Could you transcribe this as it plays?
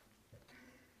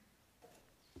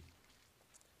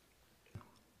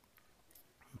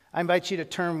I invite you to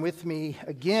turn with me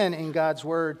again in God's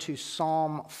Word to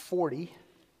Psalm 40.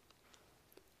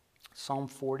 Psalm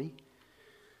 40.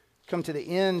 Come to the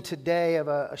end today of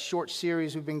a short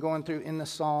series we've been going through in the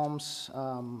Psalms.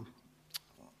 A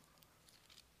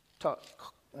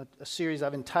series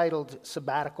I've entitled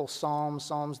Sabbatical Psalms,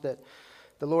 Psalms that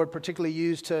the Lord particularly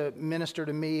used to minister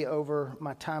to me over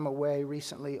my time away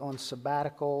recently on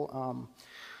sabbatical.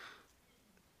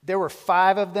 There were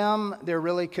 5 of them. There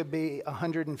really could be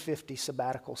 150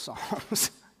 sabbatical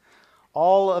psalms.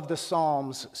 All of the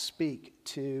psalms speak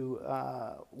to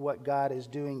what God is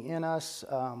doing in us,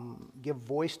 give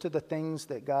voice to the things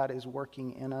that God is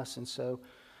working in us, and so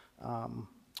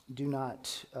do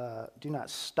not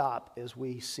stop as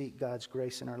we seek God's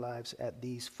grace in our lives at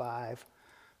these 5.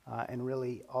 And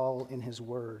really, all in His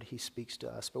Word, He speaks to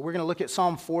us. But we're going to look at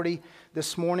Psalm 40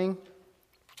 this morning,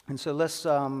 and so let's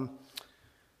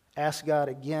ask God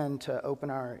again to open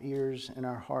our ears and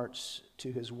our hearts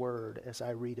to His Word as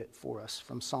I read it for us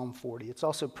from Psalm 40. It's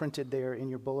also printed there in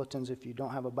your bulletins if you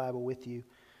don't have a Bible with you,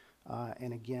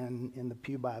 and again in the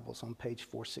Pew Bibles on page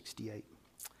 468.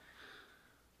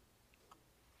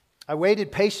 I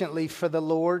waited patiently for the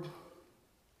Lord.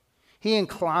 He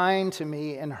inclined to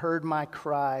me and heard my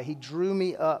cry. He drew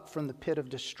me up from the pit of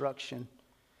destruction,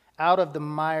 out of the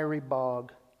miry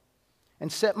bog,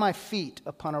 and set my feet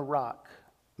upon a rock,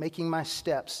 making my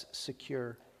steps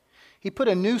secure. He put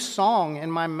a new song in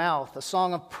my mouth, a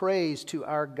song of praise to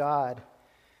our God.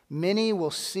 Many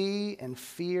will see and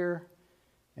fear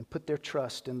and put their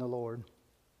trust in the Lord.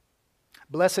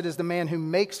 Blessed is the man who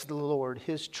makes the Lord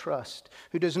his trust,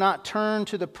 who does not turn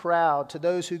to the proud, to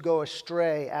those who go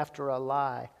astray after a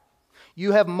lie.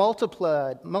 You have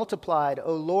multiplied,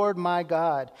 O Lord my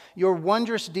God, your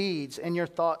wondrous deeds and your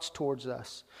thoughts towards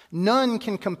us. None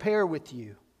can compare with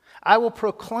you. I will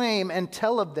proclaim and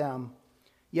tell of them,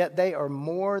 yet they are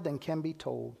more than can be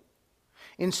told.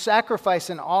 In sacrifice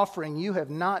and offering you have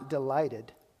not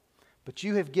delighted, but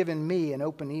you have given me an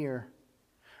open ear.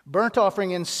 Burnt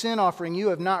offering and sin offering you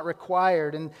have not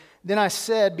required. And then I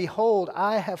said, behold,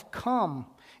 I have come.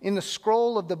 In the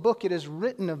scroll of the book it is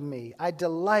written of me. I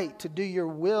delight to do your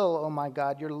will, O my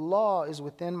God. Your law is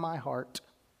within my heart.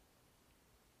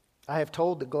 I have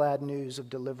told the glad news of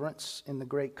deliverance in the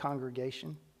great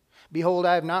congregation. Behold,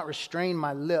 I have not restrained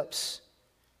my lips,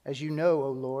 as you know,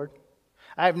 O Lord.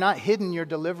 I have not hidden your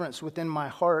deliverance within my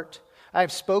heart. I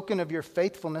have spoken of your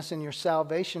faithfulness and your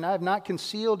salvation. I have not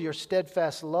concealed your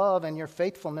steadfast love and your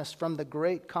faithfulness from the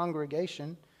great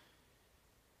congregation.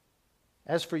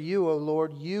 As for you, O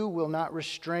Lord, you will not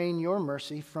restrain your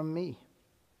mercy from me.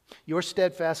 Your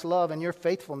steadfast love and your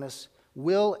faithfulness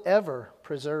will ever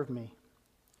preserve me.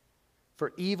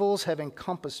 For evils have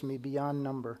encompassed me beyond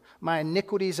number. My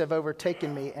iniquities have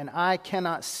overtaken me, and I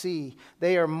cannot see.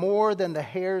 They are more than the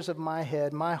hairs of my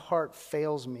head. My heart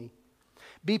fails me.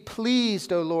 Be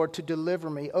pleased, O Lord, to deliver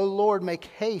me. O Lord, make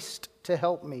haste to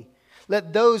help me.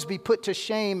 Let those be put to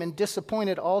shame and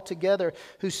disappointed altogether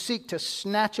who seek to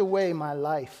snatch away my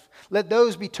life. Let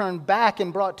those be turned back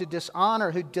and brought to dishonor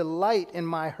who delight in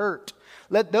my hurt.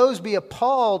 Let those be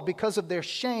appalled because of their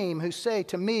shame who say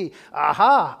to me,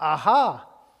 aha, aha.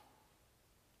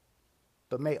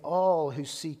 But may all who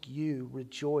seek you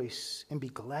rejoice and be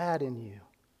glad in you.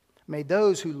 May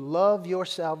those who love your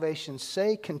salvation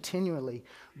say continually,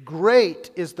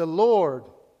 great is the Lord.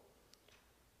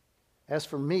 As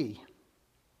for me,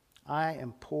 I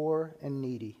am poor and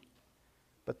needy,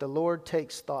 but the Lord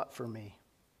takes thought for me.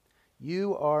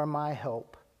 You are my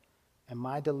help and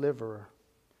my deliverer.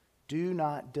 Do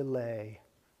not delay,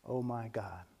 O my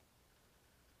God.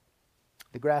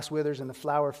 The grass withers and the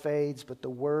flower fades, but the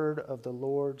word of the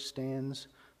Lord stands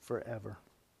forever.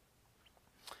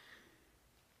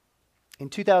 In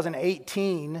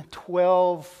 2018,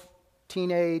 12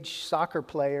 teenage soccer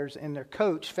players and their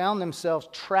coach found themselves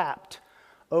trapped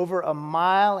over 1.5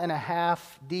 miles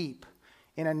deep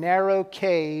in a narrow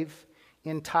cave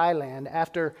in Thailand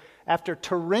after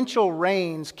torrential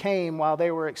rains came while they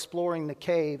were exploring the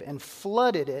cave and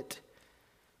flooded it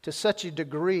to such a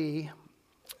degree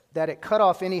that it cut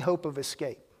off any hope of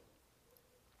escape.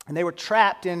 And they were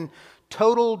trapped in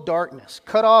total darkness,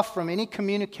 cut off from any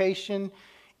communication,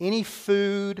 any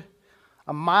food,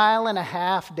 1.5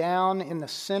 miles down in the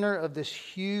center of this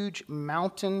huge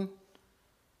mountain.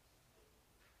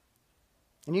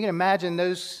 And you can imagine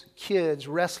those kids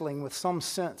wrestling with some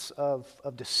sense of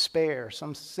despair,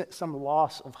 some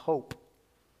loss of hope.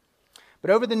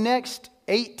 But over the next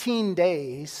 18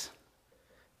 days,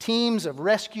 teams of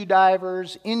rescue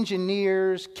divers,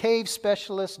 engineers, cave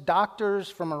specialists, doctors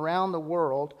from around the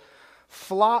world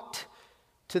flocked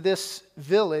to this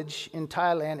village in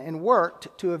Thailand and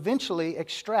worked to eventually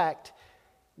extract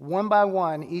one by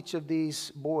one each of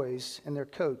these boys and their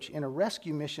coach in a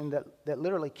rescue mission that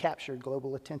literally captured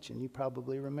global attention. You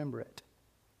probably remember it.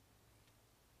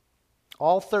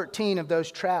 All 13 of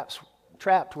those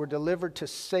trapped were delivered to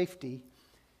safety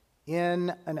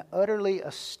in an utterly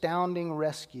astounding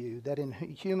rescue that in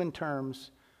human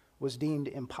terms was deemed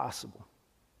impossible.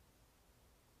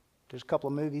 There's a couple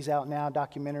of movies out now,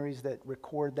 documentaries that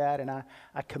record that, and I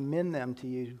commend them to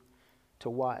you to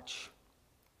watch.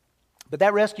 But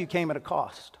that rescue came at a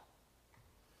cost.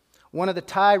 One of the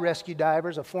Thai rescue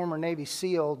divers, a former Navy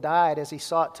SEAL, died as he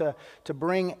sought to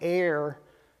bring air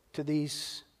to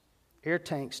these air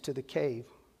tanks to the cave.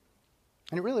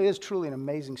 And it really is truly an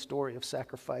amazing story of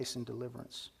sacrifice and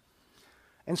deliverance.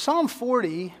 And Psalm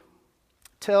 40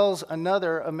 tells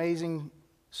another amazing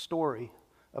story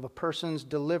of a person's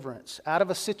deliverance out of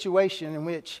a situation in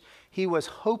which he was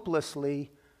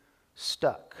hopelessly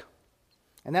stuck.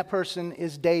 And that person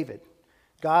is David,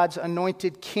 God's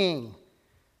anointed king,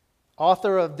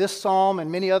 author of this psalm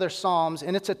and many other psalms.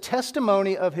 And it's a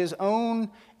testimony of his own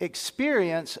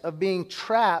experience of being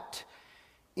trapped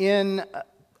in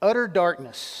utter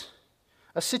darkness,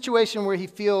 a situation where he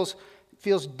feels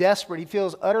desperate, he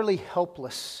feels utterly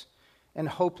helpless and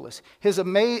hopeless.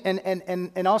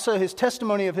 And also his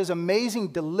testimony of his amazing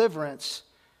deliverance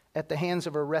at the hands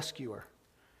of a rescuer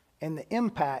and the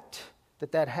impact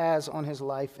that has on his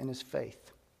life and his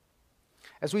faith.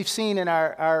 As we've seen in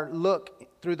our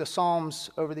look through the Psalms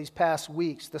over these past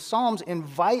weeks, the Psalms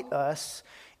invite us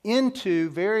into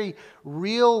very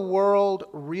real world,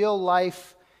 real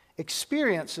life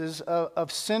experiences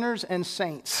of sinners and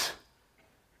saints,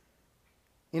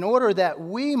 in order that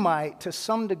we might, to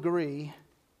some degree,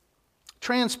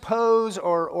 transpose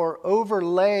or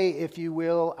overlay, if you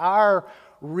will, our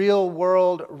real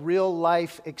world, real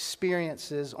life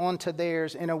experiences onto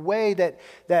theirs in a way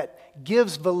that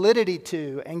gives validity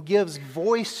to and gives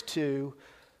voice to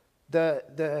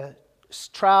the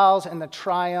trials and the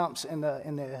triumphs and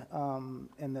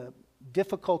the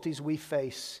difficulties we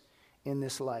face in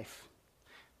this life.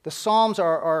 The Psalms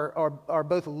are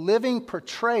both living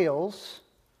portrayals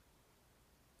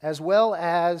as well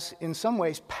as, in some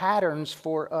ways, patterns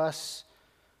for us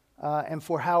and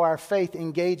for how our faith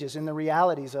engages in the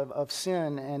realities of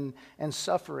sin and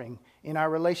suffering, in our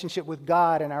relationship with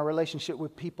God and our relationship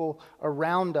with people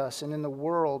around us and in the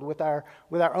world, with our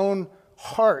own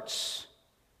hearts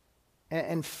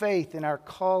and faith in our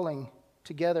calling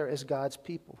together as God's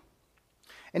people.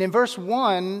 And in verse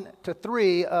 1 to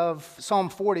 3 of Psalm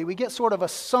 40, we get sort of a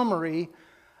summary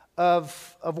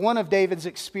of one of David's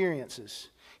experiences.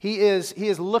 He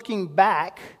is looking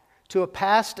back to a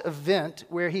past event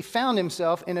where he found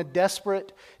himself in a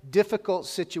desperate, difficult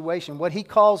situation, what he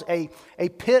calls a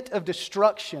pit of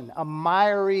destruction, a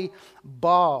miry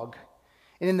bog.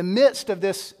 And in the midst of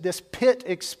this pit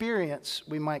experience,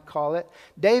 we might call it,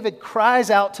 David cries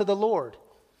out to the Lord.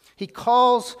 He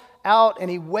calls out and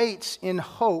he waits in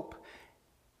hope,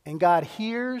 and God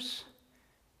hears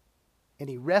and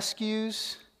he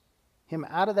rescues him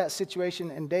out of that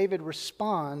situation, and David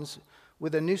responds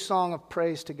with a new song of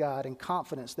praise to God and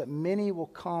confidence that many will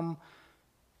come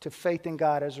to faith in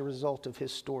God as a result of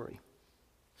his story.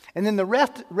 And then the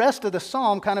rest of the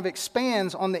psalm kind of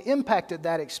expands on the impact of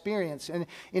that experience and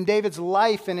in David's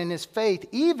life and in his faith.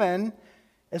 Even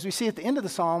as we see at the end of the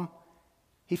psalm,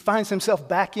 he finds himself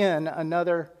back in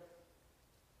another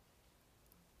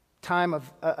time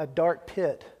of a dark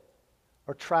pit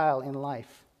or trial in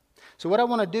life. So what I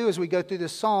want to do as we go through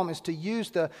this psalm is to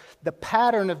use the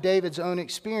pattern of David's own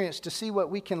experience to see what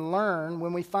we can learn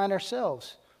when we find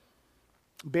ourselves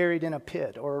buried in a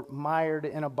pit or mired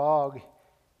in a bog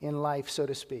in life, so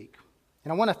to speak.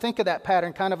 And I want to think of that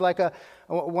pattern kind of like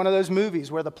one of those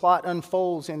movies where the plot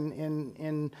unfolds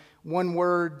in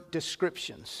one-word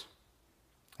descriptions.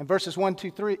 And verses 1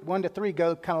 to 3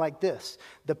 go kind of like this: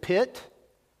 the pit,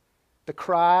 the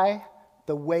cry,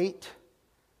 the wait,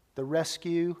 the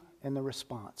rescue, and the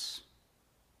response.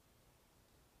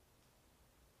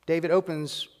 David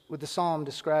opens with the psalm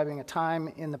describing a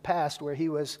time in the past where he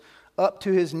was up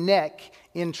to his neck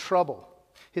in trouble.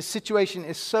 His situation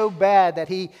is so bad that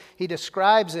he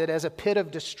describes it as a pit of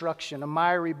destruction, a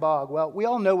miry bog. Well, we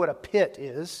all know what a pit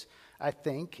is, I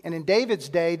think. And in David's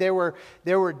day, there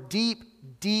were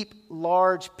deep,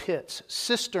 large pits,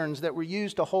 cisterns that were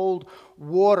used to hold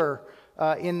water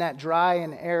in that dry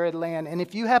and arid land. And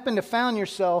if you happen to find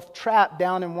yourself trapped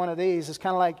down in one of these, it's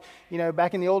kind of like,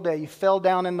 back in the old day, you fell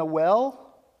down in the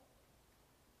well.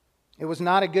 It was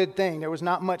not a good thing. There was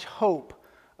not much hope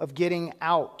of getting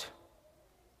out.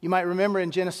 You might remember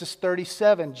in Genesis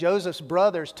 37, Joseph's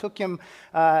brothers took him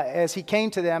as he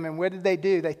came to them, and what did they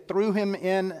do? They threw him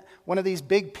in one of these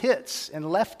big pits and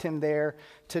left him there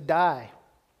to die.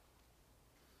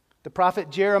 The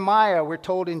prophet Jeremiah, we're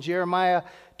told in Jeremiah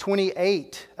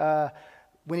 28,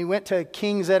 when he went to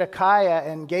King Zedekiah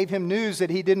and gave him news that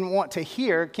he didn't want to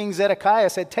hear, King Zedekiah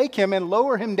said, "Take him and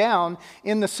lower him down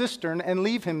in the cistern and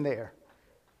leave him there."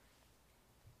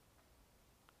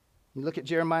 You look at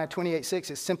Jeremiah 28:6,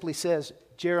 it simply says,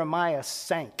 Jeremiah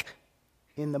sank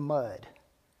in the mud,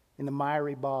 in the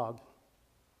miry bog.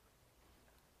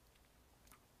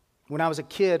 When I was a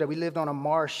kid, we lived on a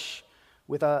marsh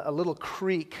with a little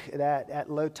creek that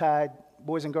at low tide,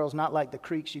 boys and girls, not like the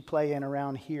creeks you play in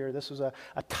around here. This was a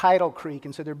tidal creek,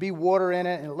 and so there'd be water in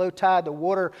it, and at low tide, the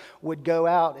water would go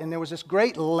out, and there was this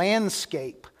great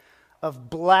landscape of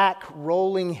black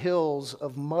rolling hills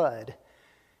of mud.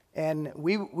 And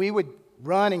we would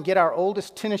run and get our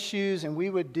oldest tennis shoes, and we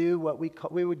would do what we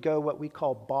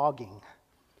call bogging.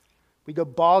 We go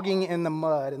bogging in the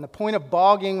mud, and the point of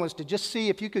bogging was to just see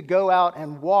if you could go out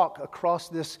and walk across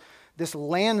this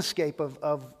landscape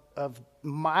of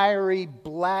miry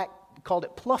black, called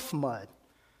it pluff mud.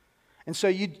 And so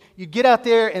you'd get out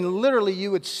there, and literally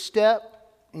you would step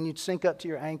and you'd sink up to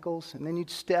your ankles, and then you'd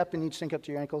step and you'd sink up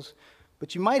to your ankles.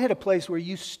 But you might hit a place where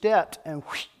you stepped and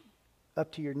whoosh, up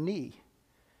to your knee.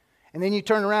 And then you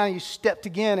turn around and you stepped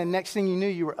again, and next thing you knew,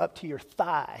 you were up to your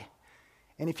thigh.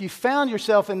 And if you found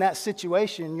yourself in that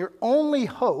situation, your only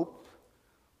hope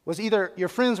was either your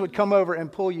friends would come over and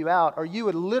pull you out, or you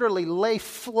would literally lay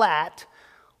flat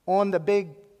on the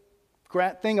big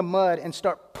thing of mud and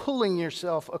start pulling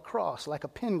yourself across like a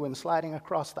penguin sliding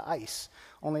across the ice,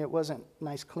 only it wasn't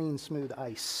nice, clean, smooth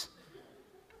ice.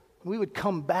 We would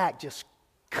come back just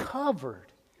covered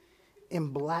in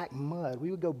black mud.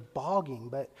 We would go bogging,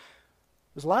 but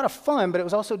it was a lot of fun, but it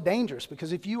was also dangerous,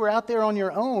 because if you were out there on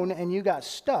your own and you got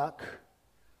stuck, and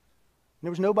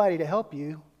there was nobody to help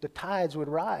you, the tides would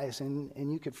rise and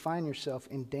you could find yourself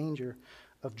in danger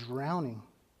of drowning.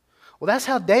 Well, that's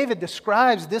how David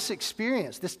describes this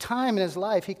experience, this time in his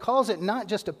life. He calls it not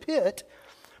just a pit,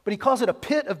 but he calls it a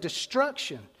pit of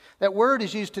destruction. That word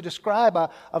is used to describe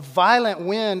a violent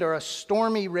wind or a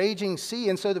stormy, raging sea.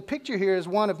 And so the picture here is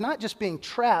one of not just being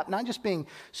trapped, not just being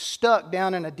stuck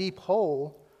down in a deep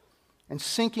hole and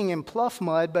sinking in pluff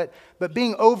mud, but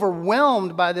being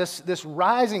overwhelmed by this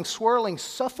rising, swirling,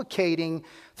 suffocating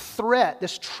threat,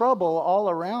 this trouble all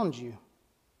around you.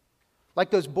 Like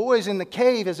those boys in the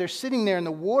cave as they're sitting there and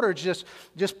the water's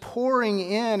just pouring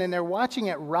in, and they're watching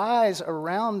it rise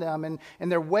around them,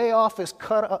 and their way out is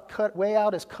cut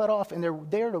off, and they're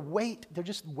there to wait. They're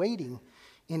just waiting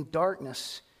in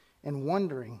darkness and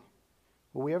wondering,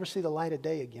 will we ever see the light of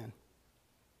day again?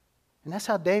 And that's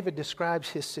how David describes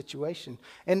his situation.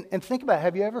 And think about it,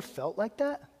 have you ever felt like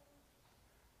that?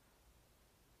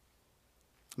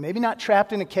 Maybe not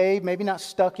trapped in a cave, maybe not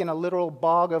stuck in a literal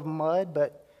bog of mud,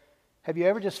 but have you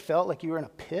ever just felt like you were in a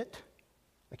pit?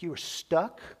 Like you were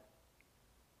stuck?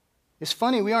 It's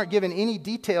funny, we aren't given any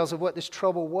details of what this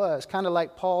trouble was, kind of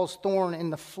like Paul's thorn in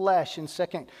the flesh in 2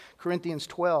 Corinthians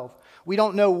 12. We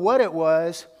don't know what it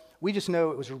was, we just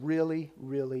know it was really,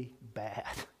 really bad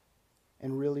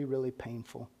and really, really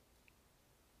painful.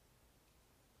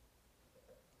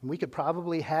 And we could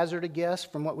probably hazard a guess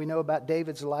from what we know about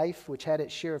David's life, which had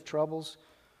its share of troubles.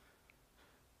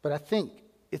 But I think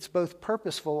it's both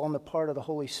purposeful on the part of the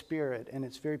Holy Spirit, and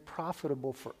it's very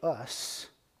profitable for us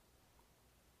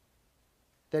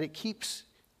that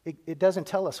it doesn't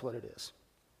tell us what it is.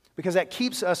 Because that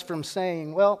keeps us from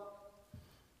saying, well,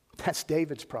 that's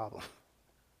David's problem.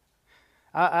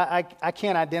 I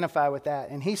can't identify with that,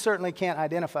 and he certainly can't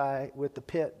identify with the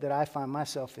pit that I find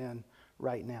myself in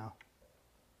right now.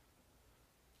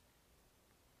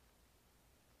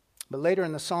 But later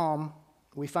in the psalm,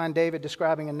 we find David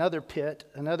describing another pit,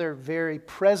 another very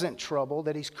present trouble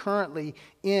that he's currently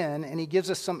in, and he gives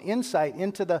us some insight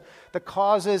into the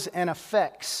causes and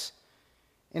effects.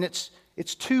 And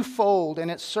it's twofold,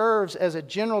 and it serves as a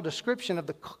general description of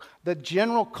the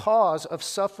general cause of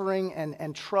suffering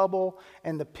and trouble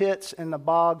and the pits and the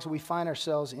bogs we find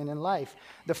ourselves in life.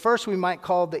 The first we might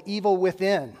call the evil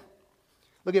within.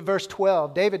 Look at verse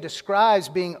 12. David describes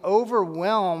being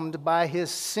overwhelmed by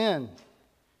his sin.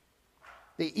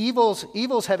 The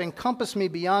evils have encompassed me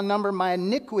beyond number. My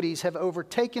iniquities have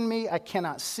overtaken me. I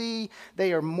cannot see.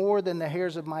 They are more than the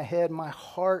hairs of my head. My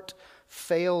heart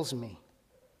fails me.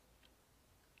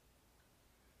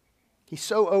 He's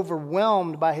so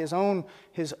overwhelmed by his own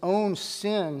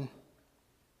sin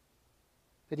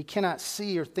that he cannot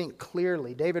see or think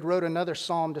clearly. David wrote another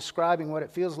psalm describing what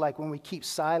it feels like when we keep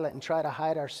silent and try to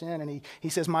hide our sin. And he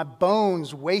says, my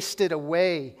bones wasted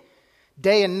away.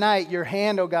 Day and night, your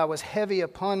hand, O God, was heavy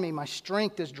upon me. My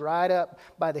strength is dried up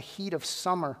by the heat of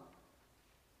summer.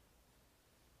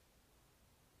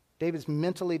 David's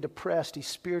mentally depressed. He's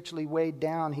spiritually weighed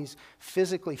down. He's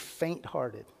physically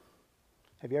faint-hearted.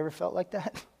 Have you ever felt like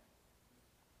that?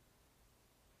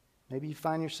 Maybe you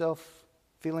find yourself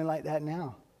feeling like that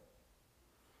now.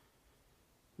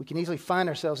 We can easily find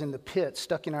ourselves in the pit,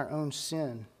 stuck in our own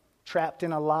sin, trapped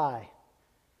in a lie,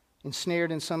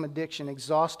 ensnared in some addiction,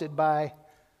 exhausted by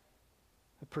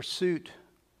the pursuit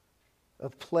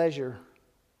of pleasure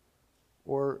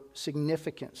or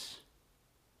significance,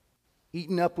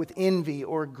 eaten up with envy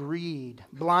or greed,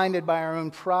 blinded by our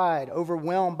own pride,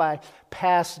 overwhelmed by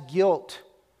past guilt,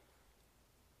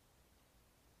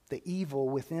 the evil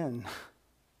within.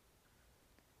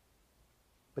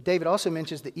 But David also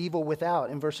mentions the evil without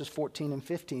in verses 14 and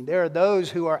 15. There are those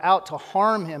who are out to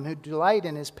harm him, who delight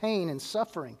in his pain and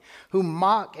suffering, who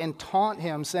mock and taunt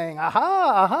him, saying,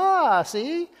 aha, aha,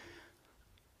 see?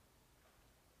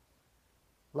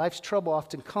 Life's trouble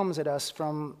often comes at us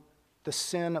from the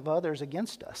sin of others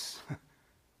against us,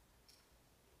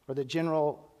 or the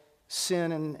general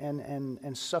sin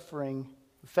and suffering,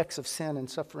 effects of sin and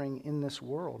suffering in this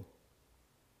world.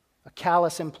 A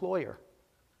callous employer,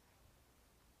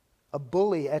 a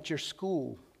bully at your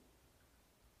school,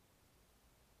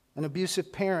 an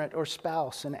abusive parent or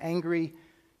spouse, an angry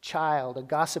child, a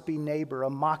gossipy neighbor, a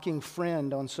mocking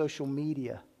friend on social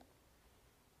media,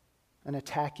 an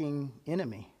attacking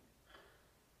enemy.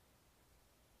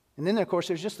 And then, of course,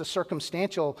 there's just the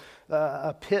circumstantial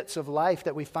pits of life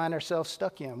that we find ourselves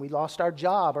stuck in. We lost our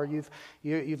job, or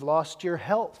you've lost your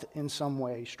health in some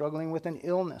way, struggling with an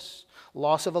illness,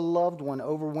 loss of a loved one,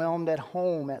 overwhelmed at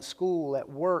home, at school, at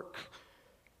work.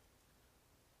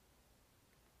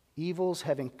 Evils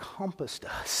have encompassed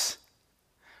us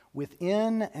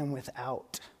within and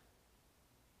without.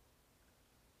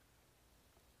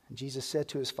 And Jesus said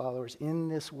to his followers, in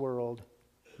this world,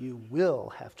 you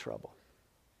will have trouble.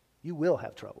 You will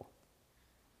have trouble.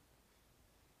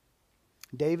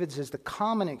 David's is the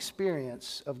common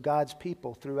experience of God's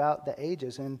people throughout the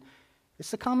ages, and it's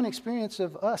the common experience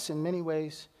of us in many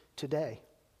ways today.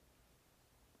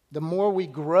 The more we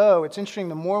grow, it's interesting,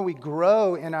 the more we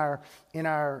grow in our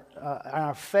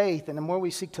faith and the more we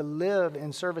seek to live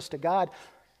in service to God,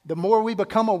 the more we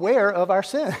become aware of our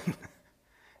sin.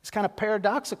 It's kind of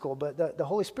paradoxical, but the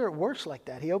Holy Spirit works like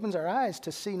that. He opens our eyes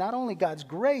to see not only God's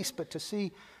grace, but to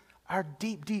see our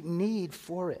deep, deep need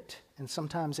for it. And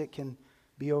sometimes it can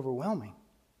be overwhelming.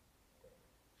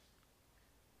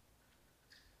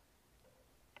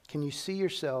 Can you see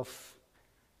yourself,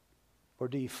 or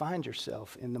do you find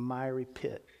yourself in the miry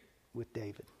pit with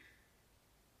David?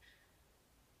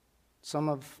 Some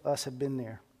of us have been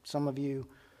there. Some of you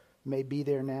may be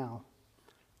there now.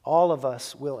 All of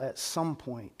us will at some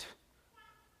point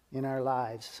in our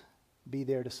lives be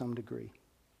there to some degree.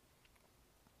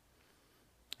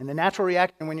 And the natural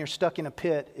reaction when you're stuck in a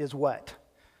pit is what?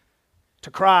 To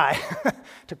cry.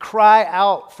 To cry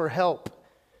out for help.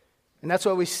 And that's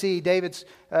what we see. David's,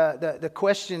 the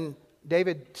question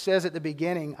David says at the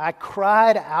beginning, I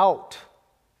cried out.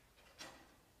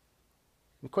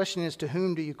 The question is, to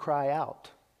whom do you cry out?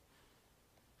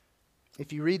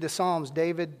 If you read the Psalms,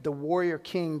 David, the warrior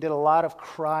king, did a lot of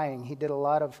crying. He did a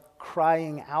lot of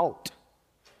crying out.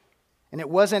 And it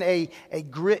wasn't a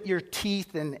grit your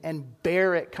teeth and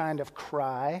bear it kind of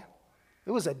cry.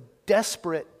 It was a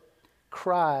desperate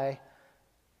cry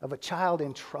of a child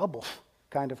in trouble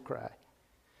kind of cry.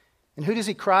 And who does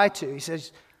he cry to? He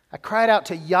says, I cried out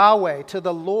to Yahweh, to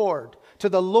the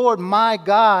Lord my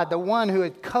God, the one who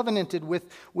had covenanted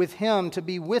with him to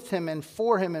be with him and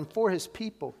for his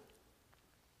people.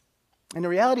 And the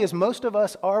reality is most of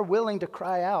us are willing to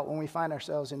cry out when we find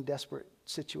ourselves in desperate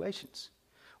situations.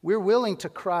 We're willing to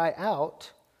cry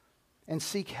out and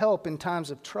seek help in times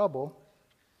of trouble.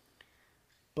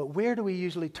 But where do we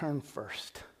usually turn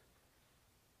first?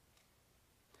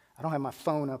 I don't have my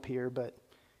phone up here, but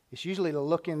it's usually to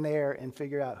look in there and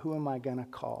figure out, who am I going to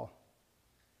call?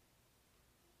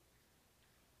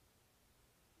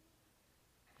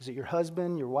 Is it your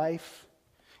husband, your wife,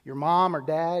 your mom or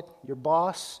dad, your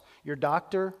boss, your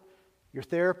doctor, your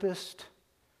therapist,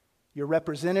 your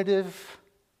representative,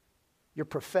 your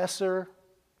professor,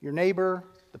 your neighbor,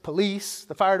 the police,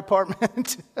 the fire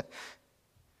department?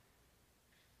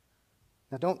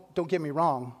 Now, don't get me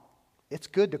wrong. It's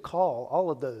good to call all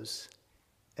of those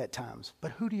at times.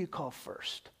 But who do you call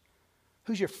first?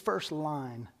 Who's your first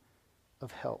line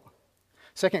of help?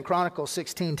 2 Chronicles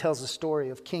 16 tells the story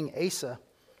of King Asa,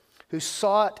 who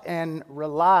sought and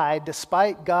relied,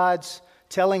 despite God's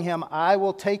telling him, I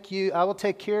will take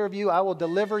care of you, I will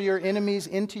deliver your enemies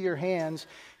into your hands.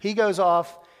 He goes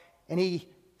off and he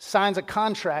signs a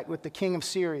contract with the king of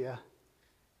Syria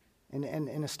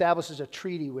and establishes a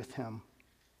treaty with him.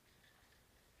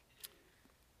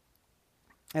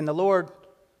 And the Lord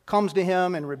comes to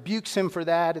him and rebukes him for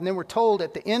that. And then we're told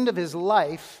at the end of his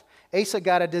life, Asa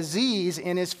got a disease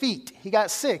in his feet. He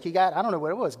got sick. He got, I don't know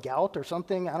what it was, gout or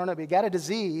something. I don't know, but he got a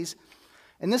disease.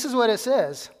 And this is what it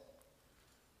says.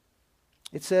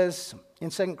 It says in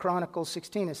 2 Chronicles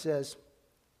 16, it says,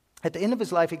 at the end of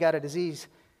his life, he got a disease.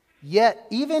 Yet,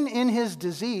 even in his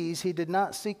disease, he did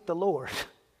not seek the Lord,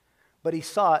 but he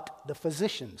sought the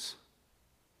physicians.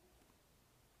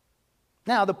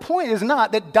 Now, the point is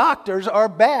not that doctors are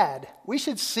bad. We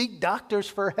should seek doctors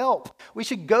for help. We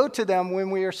should go to them when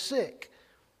we are sick.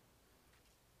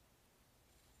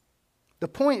 The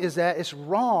point is that it's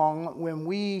wrong when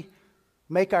we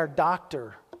make our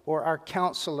doctor or our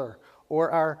counselor or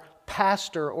our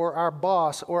pastor or our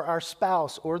boss or our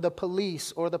spouse or the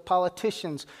police or the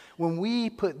politicians, when we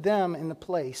put them in the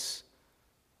place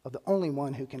of the only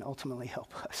one who can ultimately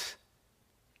help us.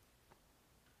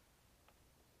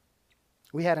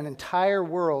 We had an entire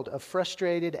world of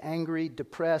frustrated, angry,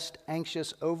 depressed,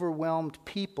 anxious, overwhelmed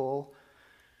people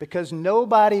because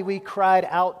nobody we cried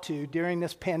out to during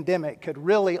this pandemic could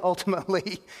really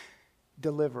ultimately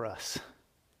deliver us.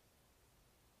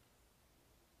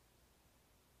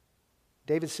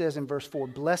 David says in verse 4,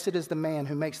 blessed is the man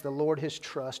who makes the Lord his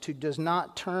trust, who does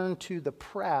not turn to the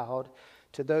proud,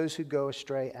 to those who go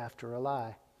astray after a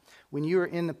lie. When you are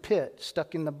in the pit,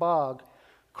 stuck in the bog,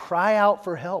 cry out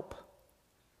for help.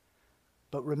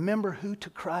 But remember who to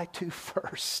cry to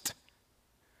first.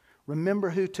 Remember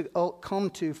who to come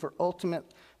to for ultimate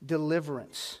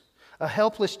deliverance. A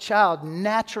helpless child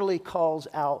naturally calls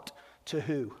out to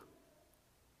who?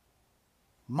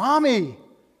 Mommy,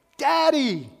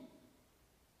 Daddy.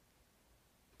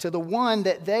 To the one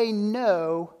that they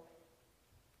know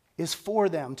is for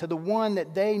them. To the one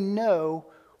that they know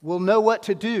will know what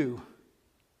to do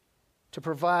to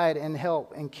provide and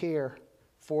help and care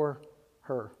for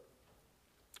her.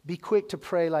 Be quick to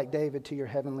pray like David to your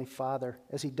heavenly Father,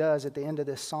 as he does at the end of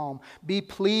this psalm. Be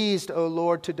pleased, O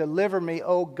Lord, to deliver me.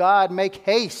 O God, make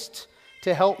haste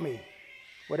to help me.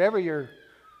 Whatever your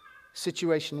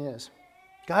situation is.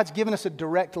 God's given us a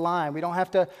direct line. We don't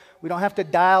have to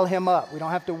dial him up. We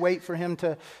don't have to wait for him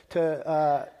to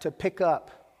pick up.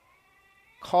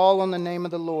 Call on the name of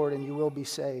the Lord and you will be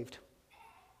saved.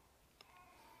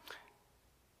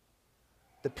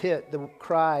 The pit, the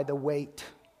cry, the wait.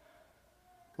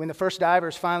 When the first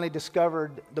divers finally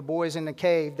discovered the boys in the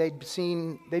cave, they'd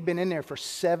been in there for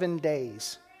 7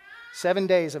 days. 7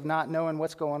 days of not knowing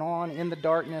what's going on, in the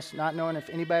darkness, not knowing if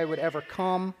anybody would ever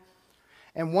come.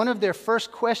 And one of their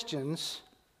first questions,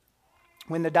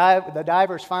 when the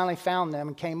divers finally found them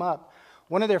and came up,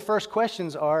 one of their first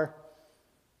questions are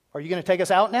you going to take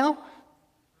us out now?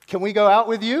 Can we go out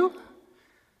with you?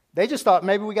 They just thought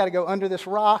maybe we got to go under this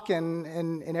rock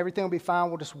and everything will be fine.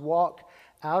 We'll just walk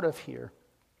out of here.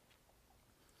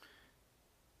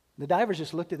 The divers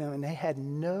just looked at them and they had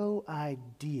no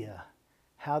idea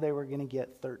how they were going to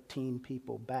get 13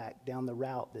 people back down the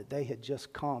route that they had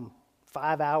just come.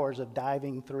 5 hours of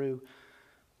diving through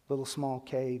little small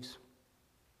caves.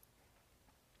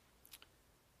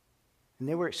 And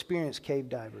they were experienced cave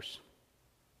divers.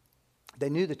 They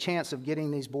knew the chance of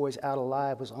getting these boys out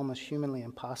alive was almost humanly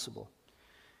impossible.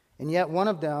 And yet one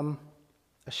of them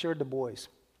assured the boys,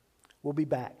 we'll be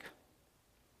back.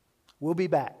 We'll be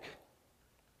back.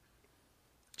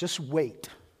 Just wait.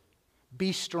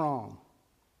 Be strong.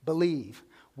 Believe.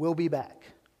 We'll be back.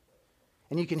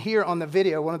 And you can hear on the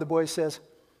video, one of the boys says,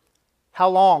 how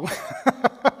long?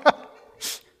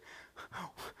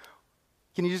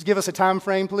 Can you just give us a time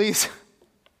frame, please?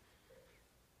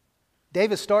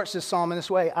 David starts this psalm in this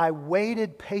way. I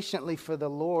waited patiently for the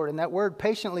Lord. And that word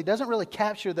patiently doesn't really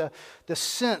capture the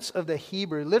sense of the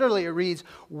Hebrew. Literally it reads,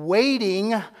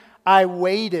 waiting, I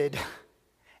waited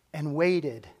and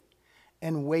waited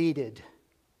and waited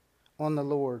on the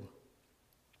Lord.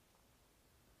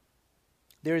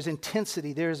 There is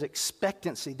intensity, there is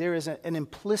expectancy, there is an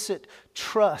implicit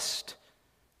trust.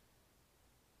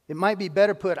 It might be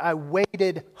better put, I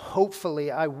waited hopefully,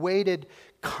 I waited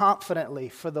confidently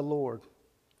for the Lord.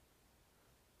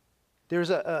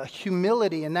 There's a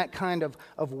humility in that kind of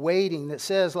waiting that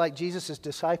says, like Jesus'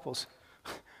 disciples,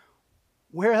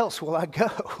 where else will I go?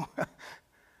 I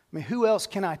mean, who else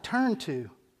can I turn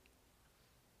to?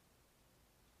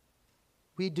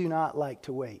 We do not like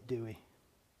to wait, do we?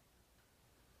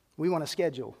 We want a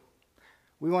schedule.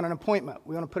 We want an appointment.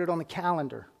 We want to put it on the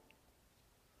calendar.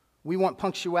 We want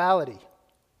punctuality.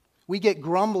 We get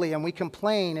grumbly and we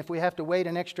complain if we have to wait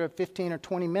an extra 15 or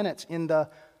 20 minutes in the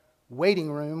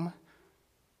waiting room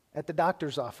at the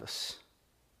doctor's office.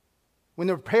 When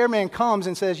the repairman comes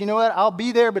and says, you know what, I'll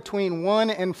be there between 1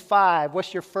 and 5,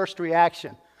 what's your first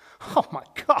reaction? Oh my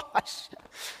gosh,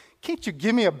 can't you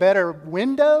give me a better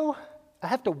window? I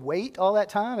have to wait all that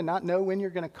time and not know when you're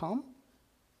going to come?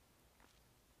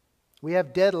 We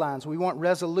have deadlines. We want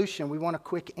resolution. We want a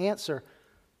quick answer.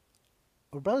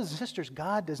 Well, brothers and sisters,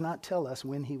 God does not tell us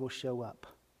when He will show up.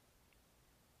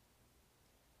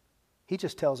 He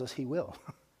just tells us He will.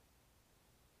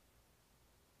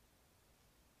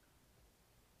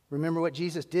 Remember what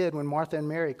Jesus did when Martha and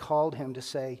Mary called Him to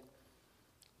say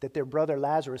that their brother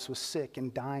Lazarus was sick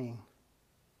and dying.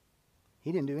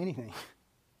 He didn't do anything.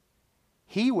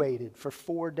 He waited for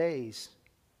 4 days,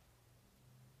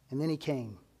 and then He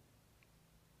came.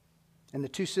 And the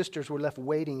two sisters were left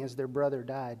waiting as their brother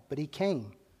died. But He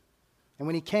came. And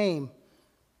when He came,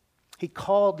 He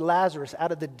called Lazarus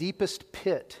out of the deepest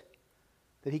pit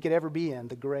that he could ever be in,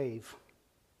 the grave.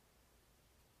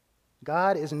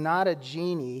 God is not a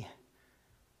genie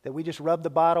that we just rub the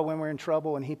bottle when we're in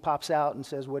trouble and He pops out and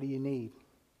says, what do you need?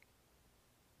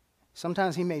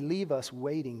 Sometimes He may leave us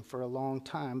waiting for a long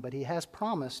time, but He has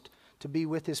promised to be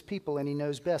with His people and He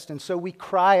knows best. And so we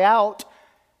cry out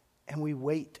and we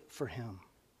wait for Him.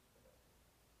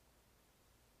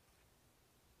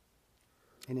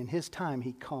 And in His time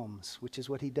He comes, which is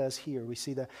what He does here. We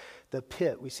see the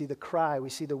pit, we see the cry, we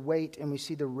see the wait, and we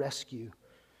see the rescue.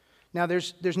 Now,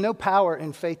 there's no power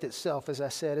in faith itself, as I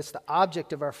said. It's the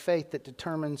object of our faith that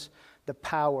determines the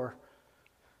power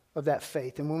of that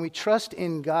faith. And when we trust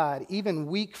in God, even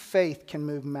weak faith can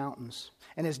move mountains.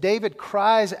 And as David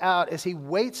cries out, as he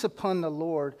waits upon the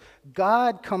Lord,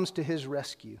 God comes to his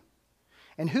rescue.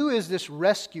 And who is this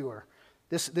rescuer,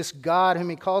 this God whom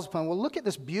he calls upon? Well, look at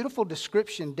this beautiful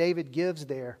description David gives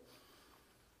there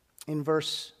in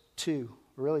verse 2.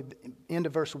 Really, end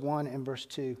of verse 1 and verse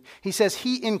 2. He says,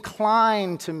 He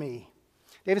inclined to me.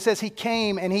 David says he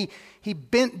came and he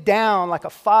bent down like a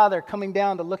father coming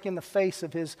down to look in the face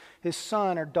of his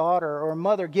son or daughter, or a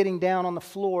mother getting down on the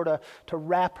floor to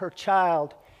wrap her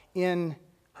child in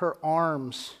her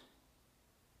arms.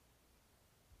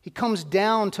 He comes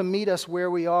down to meet us where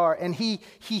we are, and he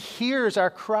hears our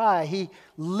cry. He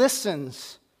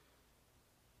listens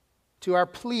to our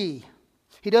plea.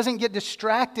 He doesn't get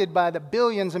distracted by the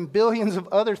billions and billions of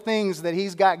other things that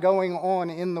he's got going on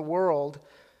in the world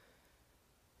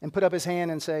and put up his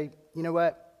hand and say, you know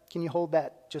what, can you hold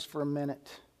that just for a minute?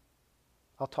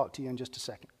 I'll talk to you in just a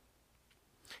second.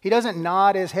 He doesn't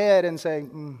nod his head and say,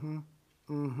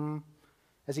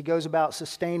 as he goes about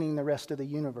sustaining the rest of the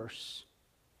universe.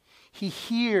 He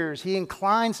hears, he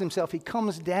inclines himself, he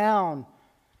comes down,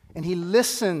 and he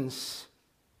listens.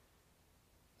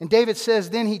 And David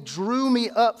says, then He drew me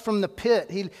up from the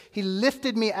pit. He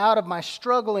lifted me out of my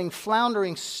struggling,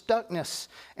 floundering stuckness,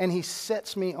 and He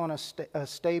sets me on a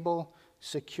stable,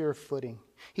 secure footing.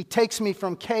 He takes me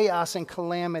from chaos and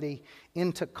calamity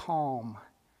into calm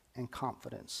and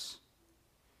confidence.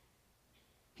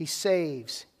 He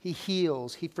saves, He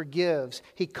heals, He forgives,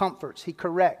 He comforts, He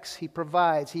corrects, He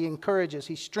provides, He encourages,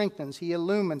 He strengthens, He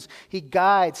illumines, He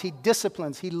guides, He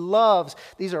disciplines, He loves.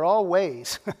 These are all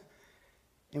ways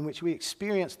in which we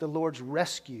experience the Lord's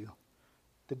rescue,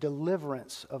 the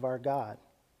deliverance of our God.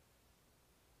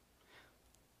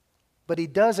 But He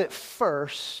does it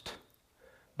first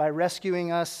by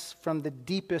rescuing us from the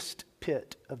deepest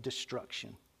pit of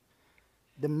destruction,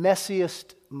 the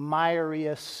messiest,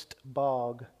 miriest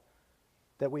bog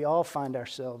that we all find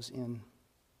ourselves in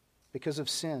because of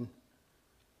sin.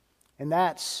 And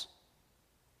that's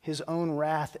His own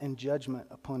wrath and judgment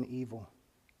upon evil.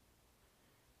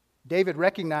 David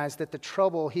recognized that the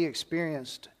trouble he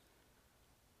experienced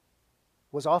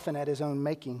was often at his own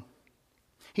making.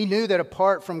 He knew that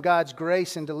apart from God's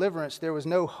grace and deliverance, there was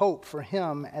no hope for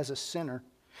him as a sinner.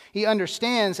 He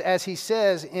understands, as he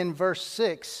says in verse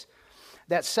 6,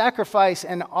 that sacrifice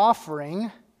and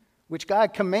offering, which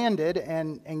God commanded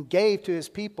and gave to His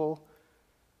people,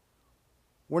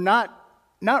 were not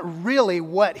really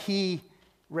what He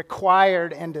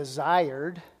required and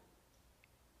desired.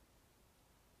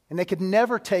 And they could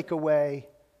never take away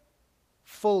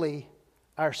fully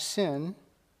our sin.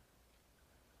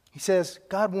 He says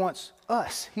God wants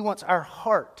us. He wants our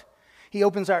heart. He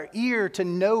opens our ear to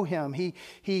know Him.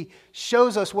 He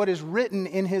shows us what is written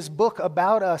in His book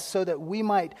about us so that we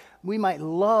might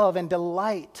love and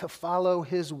delight to follow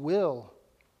His will.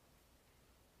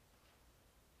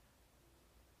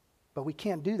 But we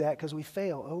can't do that because we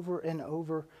fail over and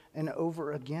over and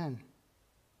over again.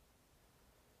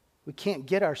 We can't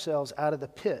get ourselves out of the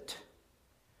pit.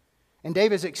 And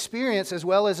David's experience, as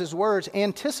well as his words,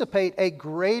 anticipate a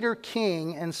greater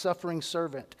king and suffering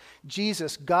servant,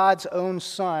 Jesus, God's own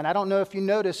Son. I don't know if you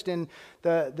noticed in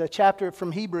the chapter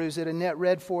from Hebrews that Annette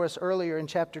read for us earlier in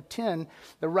chapter 10,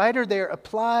 the writer there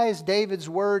applies David's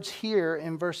words here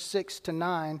in verse 6 to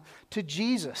 9 to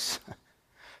Jesus,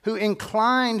 who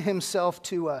inclined himself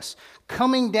to us,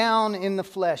 coming down in the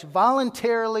flesh,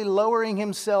 voluntarily lowering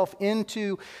himself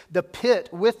into the pit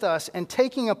with us and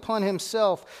taking upon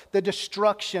himself the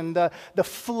destruction, the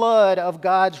flood of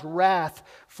God's wrath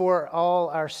for all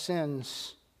our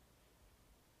sins.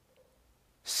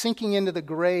 Sinking into the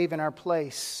grave in our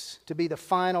place to be the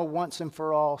final once and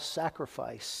for all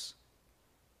sacrifice.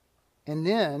 And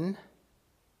then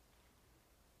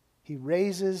he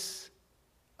raises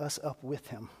us up with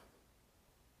him.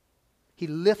 He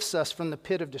lifts us from the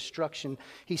pit of destruction.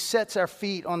 He sets our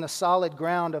feet on the solid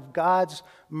ground of God's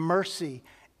mercy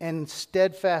and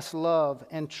steadfast love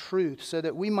and truth so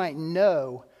that we might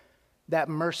know that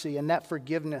mercy and that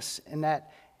forgiveness and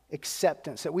that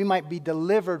acceptance, that we might be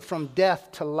delivered from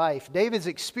death to life. David's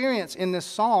experience in this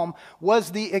psalm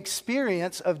was the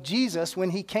experience of Jesus when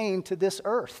he came to this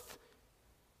earth,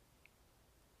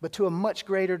 but to a much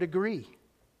greater degree.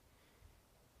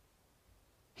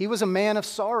 He was a man of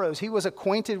sorrows. He was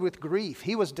acquainted with grief.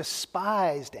 He was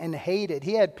despised and hated.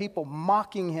 He had people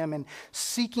mocking him and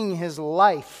seeking his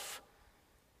life.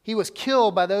 He was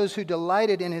killed by those who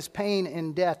delighted in his pain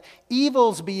and death.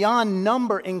 Evils beyond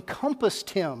number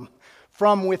encompassed him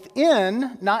from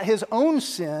within, not his own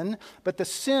sin, but the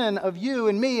sin of you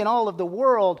and me and all of the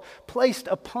world placed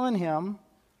upon him.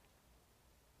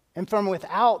 And from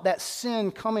without, that sin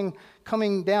coming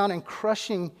down and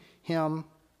crushing him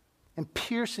and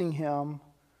piercing him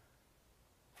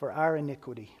for our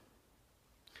iniquity.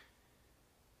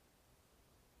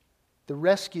 The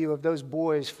rescue of those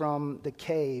boys from the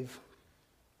cave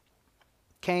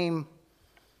came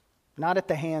not at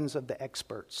the hands of the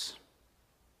experts.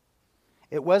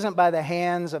 It wasn't by the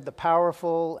hands of the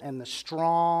powerful and the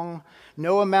strong.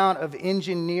 No amount of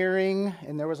engineering,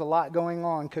 and there was a lot going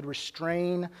on, could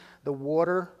restrain the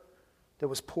water that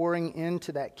was pouring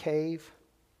into that cave.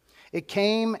 It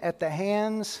came at the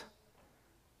hands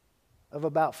of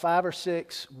about 5 or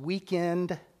 6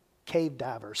 weekend cave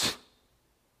divers.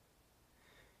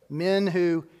 Men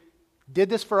who did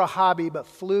this for a hobby but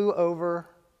flew over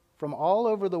from all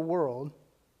over the world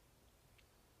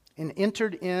and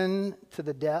entered into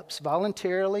the depths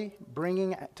voluntarily,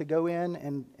 bringing to go in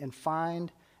and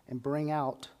find and bring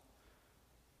out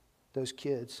those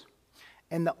kids.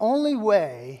 And the only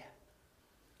way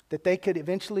that they could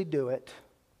eventually do it,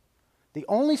 the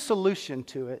only solution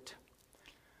to it,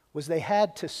 was they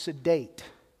had to sedate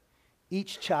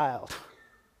each child,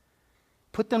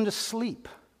 put them to sleep,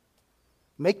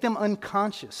 make them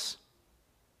unconscious,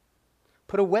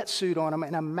 put a wetsuit on them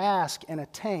and a mask and a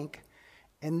tank,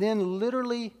 and then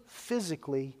literally,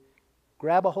 physically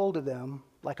grab a hold of them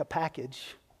like a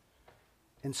package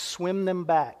and swim them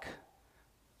back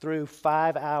through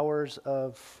 5 hours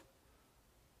of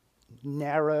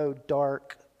narrow,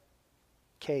 dark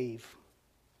cave.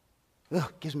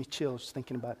 Ugh, gives me chills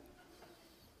thinking about it.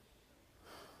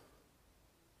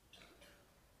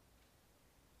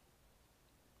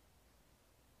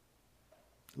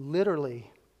 Literally,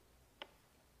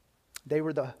 they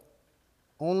were the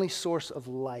only source of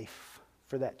life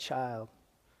for that child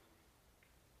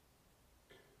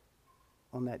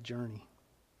on that journey.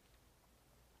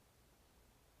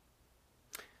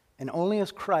 And only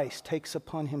as Christ takes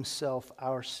upon himself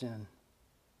our sin,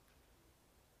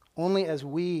 only as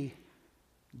we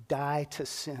die to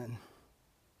sin,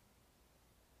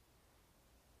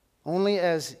 only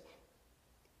as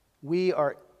we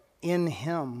are in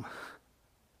him,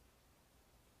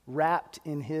 wrapped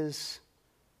in his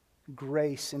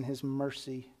grace and his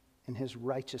mercy and his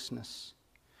righteousness,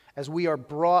 as we are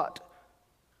brought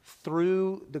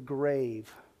through the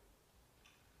grave,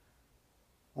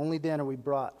 only then are we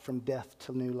brought from death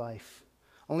to new life.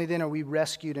 Only then are we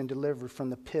rescued and delivered from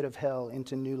the pit of hell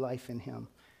into new life in him.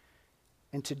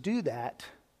 And to do that,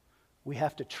 we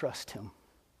have to trust him.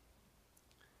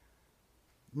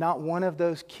 Not one of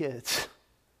those kids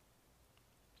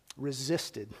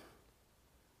resisted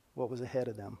what was ahead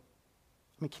of them.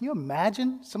 I mean, can you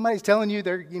imagine? Somebody's telling you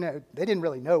they didn't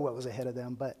really know what was ahead of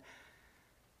them, but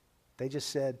they just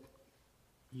said,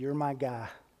 "You're my guy."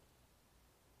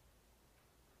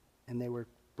 And they were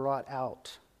brought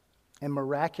out. And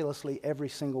miraculously, every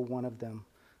single one of them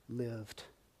lived.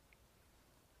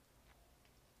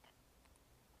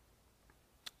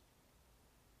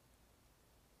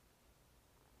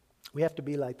 We have to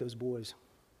be like those boys.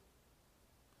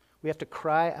 We have to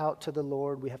cry out to the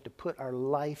Lord. We have to put our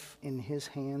life in His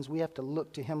hands. We have to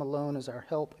look to Him alone as our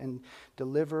help and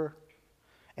deliverer.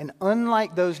 And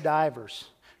unlike those divers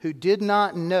who did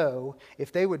not know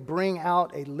if they would bring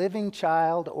out a living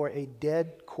child or a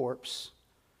dead corpse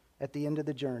at the end of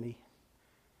the journey,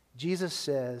 Jesus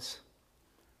says,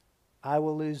 I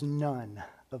will lose none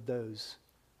of those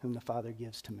whom the Father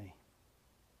gives to me.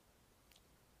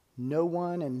 No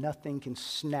one and nothing can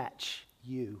snatch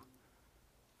you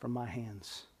from my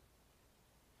hands.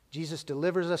 Jesus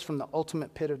delivers us from the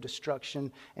ultimate pit of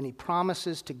destruction, and He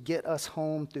promises to get us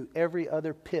home through every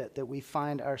other pit that we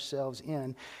find ourselves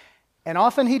in. And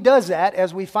often He does that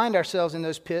as we find ourselves in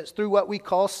those pits through what we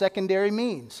call secondary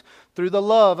means. Through the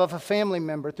love of a family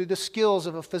member, through the skills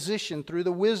of a physician, through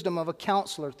the wisdom of a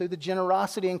counselor, through the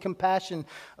generosity and compassion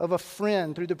of a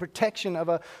friend, through the protection of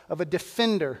a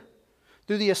defender,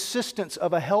 through the assistance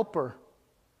of a helper.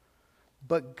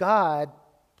 But God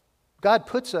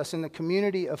puts us in the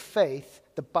community of faith,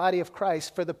 the body of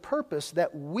Christ, for the purpose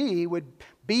that we would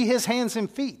be His hands and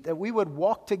feet, that we would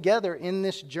walk together in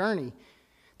this journey,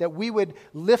 that we would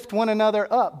lift one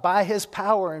another up by His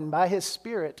power and by His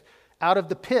Spirit out of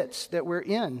the pits that we're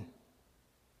in.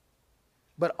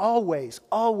 But always,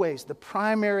 always, the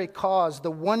primary cause,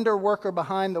 the wonder worker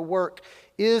behind the work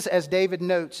is, as David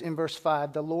notes in verse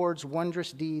 5, the Lord's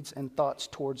wondrous deeds and thoughts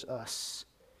towards us.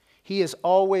 He is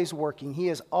always working. He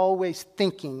is always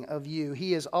thinking of you.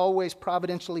 He is always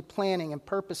providentially planning and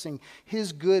purposing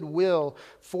His good will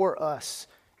for us.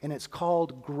 And it's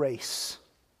called grace.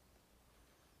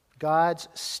 God's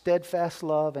steadfast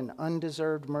love and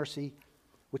undeserved mercy,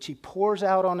 which He pours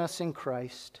out on us in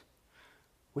Christ,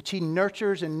 which He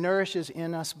nurtures and nourishes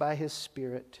in us by His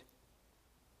Spirit.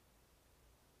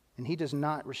 And He does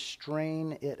not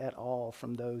restrain it at all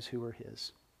from those who are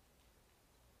His.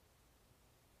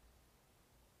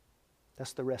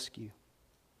 That's the rescue.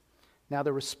 Now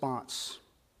the response.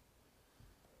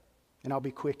 And I'll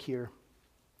be quick here.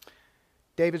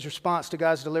 David's response to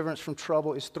God's deliverance from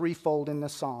trouble is threefold in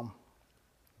this psalm.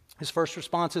 His first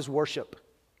response is worship.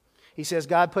 He says,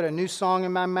 God put a new song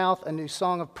in my mouth, a new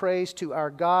song of praise to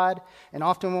our God. And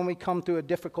often when we come through a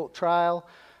difficult trial,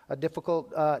 a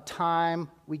difficult time,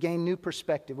 we gain new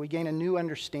perspective. We gain a new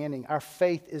understanding. Our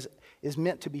faith is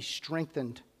meant to be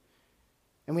strengthened.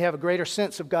 And we have a greater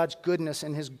sense of God's goodness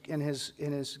and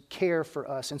His care for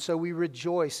us. And so we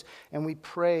rejoice and we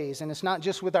praise. And it's not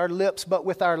just with our lips, but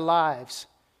with our lives.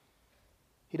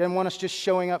 He doesn't want us just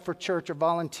showing up for church or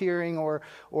volunteering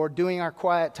or doing our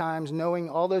quiet times, knowing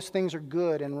all those things are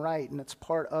good and right, and it's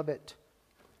part of it.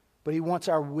 But He wants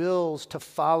our wills to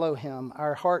follow Him,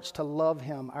 our hearts to love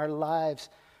Him, our lives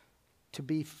to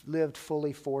be lived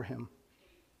fully for Him.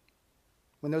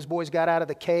 When those boys got out of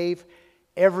the cave,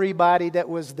 everybody that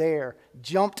was there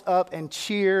jumped up and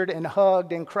cheered and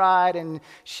hugged and cried and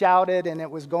shouted, and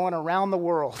it was going around the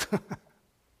world.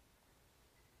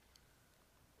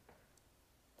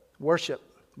 Worship,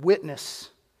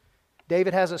 witness.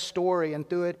 David has a story, and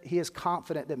through it, he is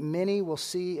confident that many will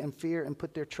see and fear and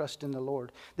put their trust in the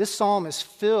Lord. This psalm is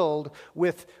filled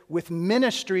with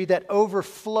ministry that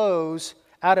overflows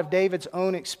out of David's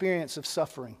own experience of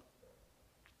suffering.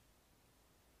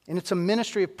 And it's a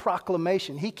ministry of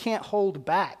proclamation. He can't hold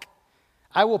back.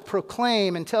 I will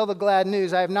proclaim and tell the glad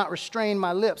news. I have not restrained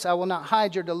my lips. I will not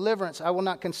hide your deliverance. I will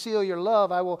not conceal your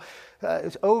love. I will,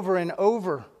 it's over and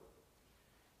over.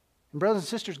 And brothers and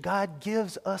sisters, God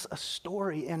gives us a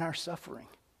story in our suffering.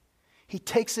 He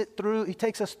takes us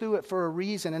through it for a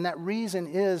reason. And that reason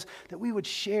is that we would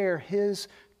share His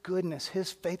goodness,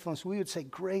 His faithfulness. We would say,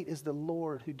 great is the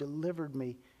Lord who delivered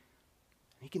me.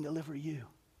 He can deliver you.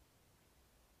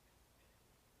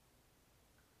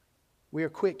 We are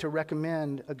quick to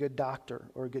recommend a good doctor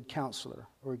or a good counselor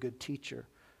or a good teacher.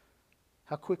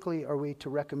 How quickly are we to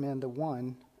recommend the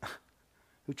one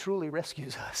who truly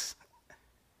rescues us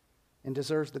and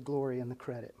deserves the glory and the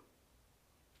credit?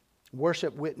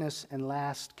 Worship, witness, and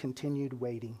last, continued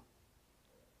waiting.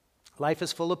 Life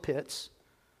is full of pits.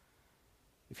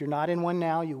 If you're not in one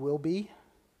now, you will be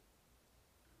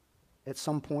at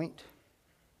some point.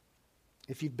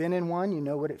 If you've been in one, you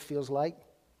know what it feels like.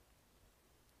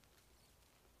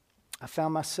 I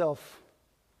found myself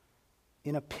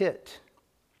in a pit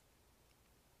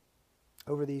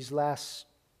over these last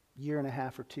year and a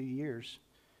half or 2 years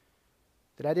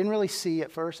that I didn't really see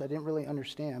at first. I didn't really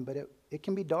understand, but it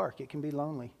can be dark. It can be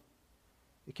lonely.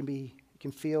 It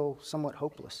can feel somewhat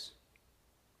hopeless.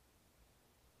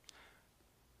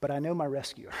 But I know my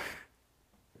rescuer.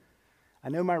 I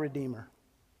know my Redeemer.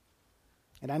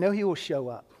 And I know He will show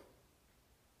up.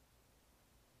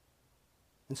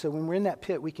 And so when we're in that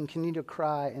pit, we can continue to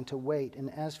cry and to wait.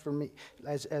 And as for me,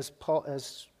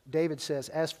 as David says,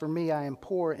 as for me, I am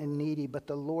poor and needy, but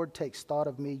the Lord takes thought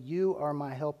of me. You are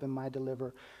my help and my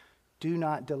deliverer. Do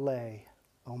not delay,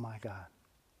 oh my God.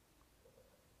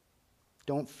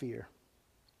 Don't fear.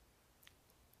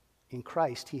 In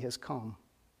Christ, he has come,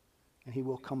 and he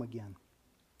will come again.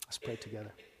 Let's pray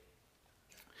together.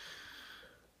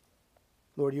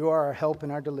 Lord, you are our help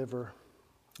and our deliverer.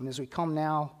 And as we come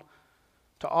now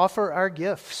to offer our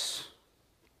gifts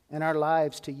and our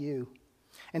lives to you,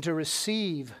 and to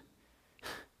receive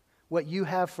what you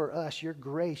have for us, your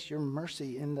grace, your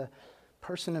mercy in the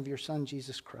person of your Son,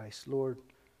 Jesus Christ. Lord,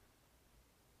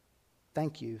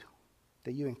 thank you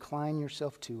that you incline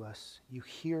yourself to us. You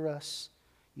hear us,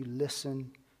 you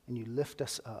listen, and you lift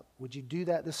us up. Would you do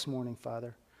that this morning,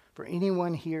 Father? For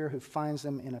anyone here who finds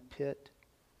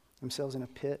themselves in a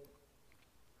pit,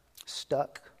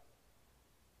 stuck,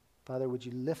 Father, would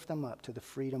you lift them up to the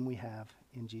freedom we have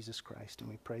in Jesus Christ? And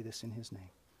we pray this in his name.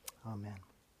 Amen.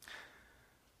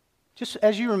 Just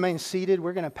as you remain seated,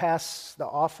 we're going to pass the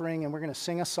offering and we're going to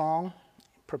sing a song,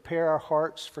 prepare our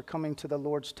hearts for coming to the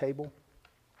Lord's table.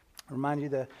 I remind you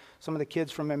that some of the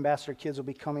kids from Ambassador Kids will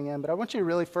be coming in, but I want you to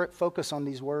really focus on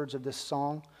these words of this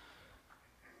song,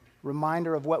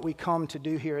 reminder of what we come to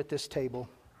do here at this table.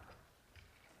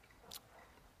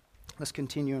 Let's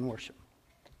continue in worship.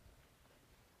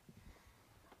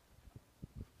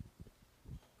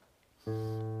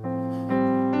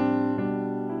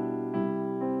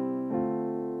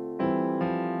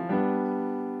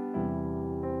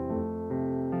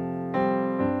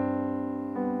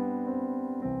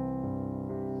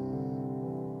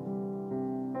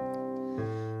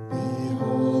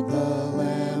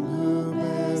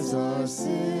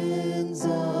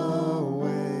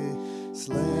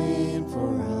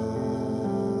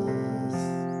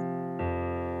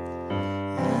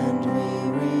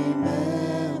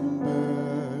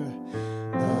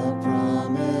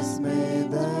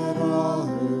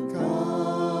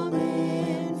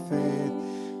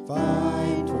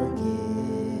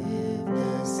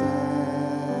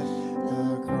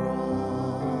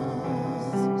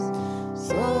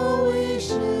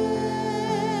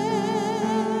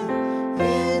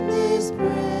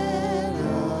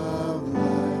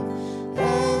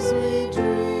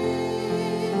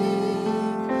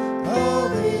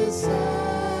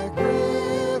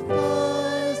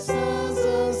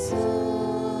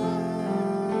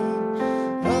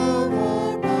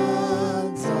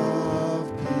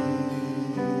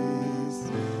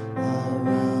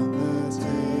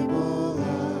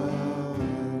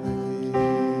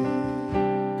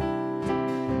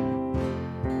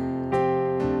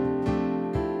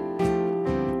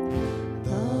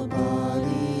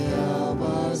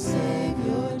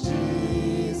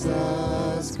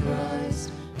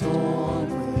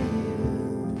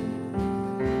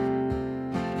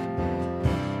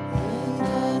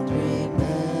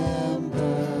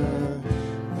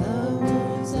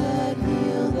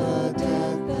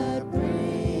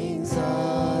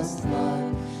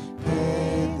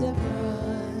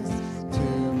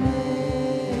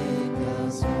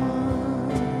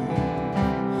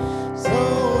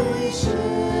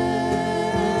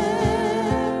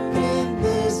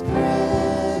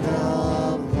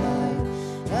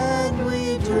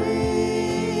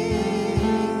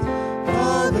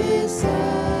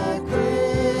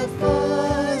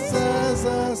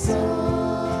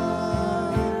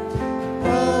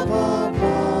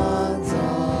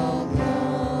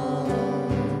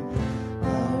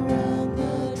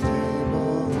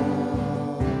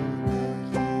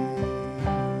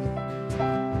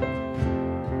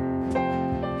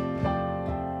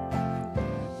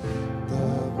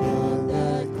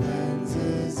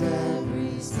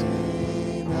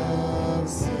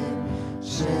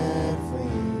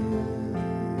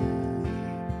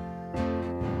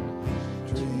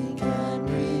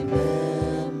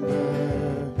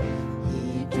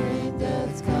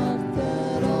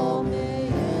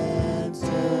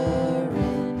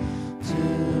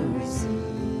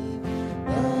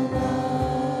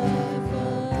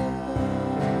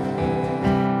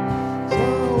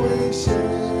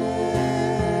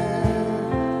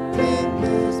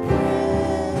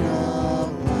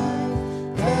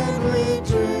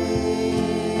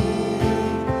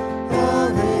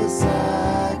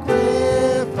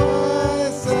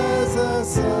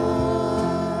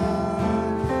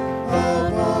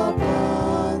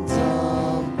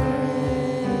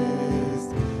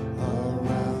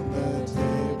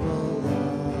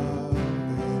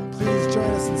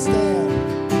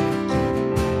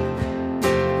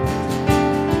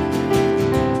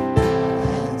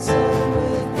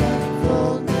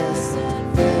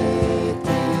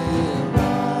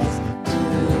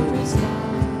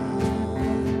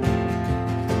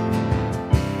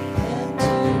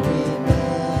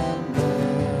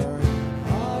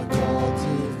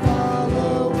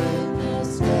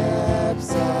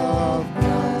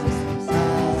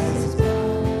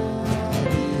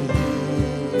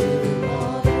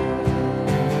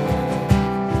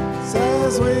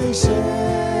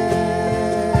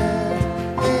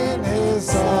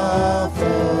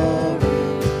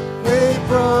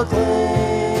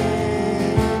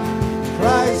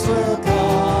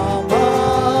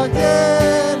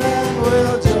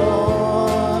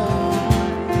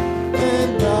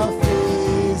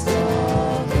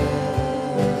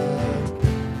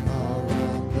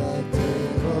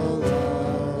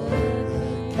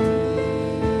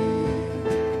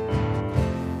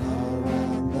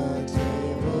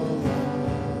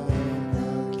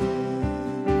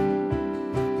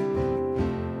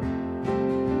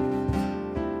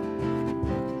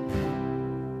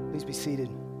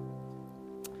 seated.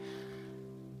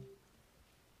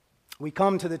 We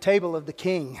come to the table of the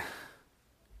King.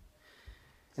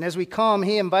 And as we come,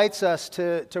 he invites us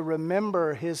to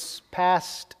remember his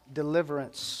past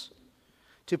deliverance,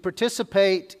 to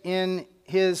participate in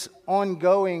his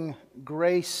ongoing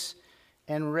grace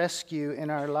and rescue in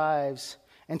our lives,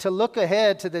 and to look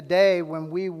ahead to the day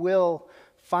when we will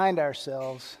find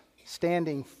ourselves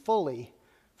standing fully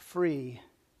free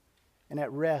and at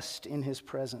rest in his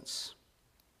presence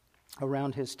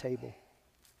around his table.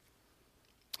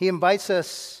 He invites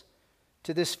us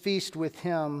to this feast with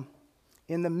him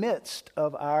in the midst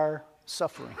of our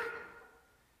suffering.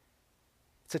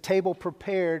 It's a table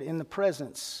prepared in the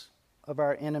presence of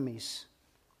our enemies.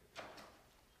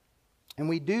 And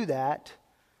we do that,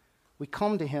 we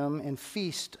come to him and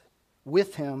feast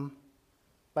with him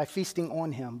by feasting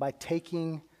on him, by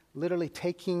literally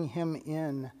taking him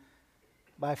in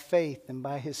by faith and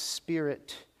by his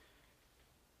Spirit,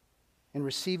 and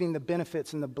receiving the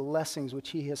benefits and the blessings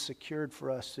which he has secured for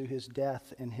us through his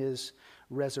death and his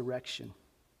resurrection.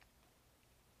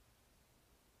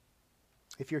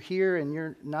 If you're here and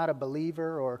you're not a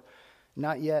believer, or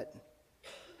not yet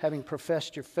having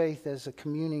professed your faith as a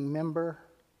communing member,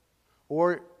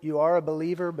 or you are a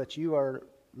believer but you are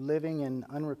living in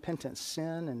unrepentant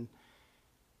sin and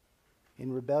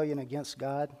in rebellion against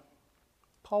God,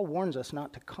 Paul warns us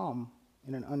not to come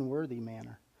in an unworthy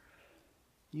manner.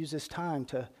 Use this time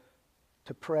to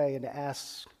pray and to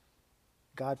ask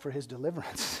God for his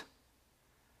deliverance.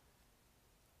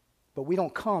 But we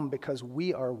don't come because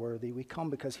we are worthy. We come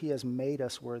because he has made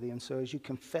us worthy. And so as you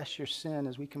confess your sin,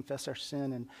 as we confess our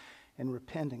sin and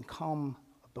repent and come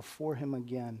before him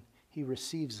again, he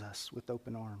receives us with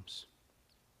open arms.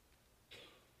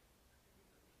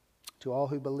 To all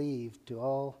who believed, to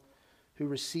all who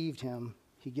received him,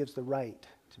 he gives the right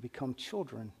to become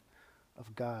children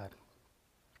of God.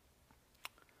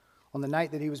 On the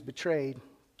night that he was betrayed,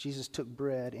 Jesus took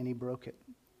bread and he broke it.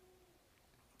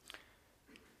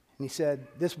 And he said,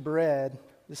 "This bread,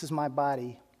 this is my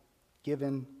body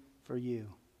given for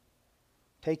you.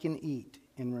 Take and eat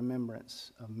in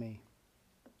remembrance of me."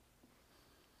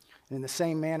 And in the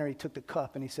same manner, he took the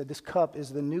cup and he said, "This cup is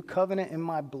the new covenant in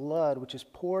my blood, which is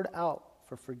poured out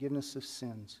for forgiveness of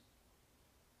sins.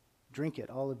 Drink it,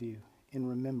 all of you, in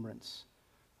remembrance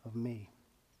of me."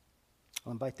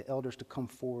 I'll invite the elders to come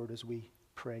forward as we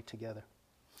pray together.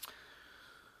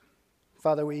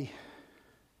 Father, we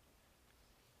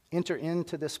enter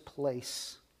into this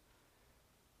place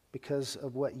because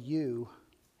of what you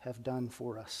have done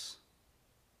for us.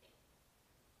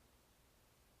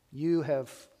 You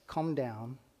have come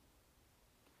down.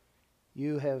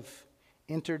 You have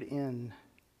entered in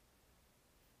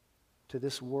to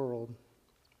this world.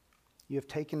 You have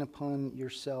taken upon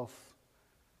yourself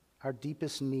our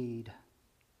deepest need,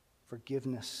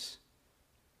 forgiveness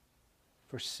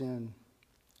for sin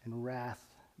and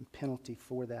wrath and penalty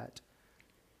for that.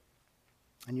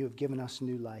 And you have given us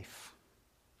new life.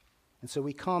 And so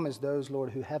we come as those,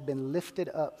 Lord, who have been lifted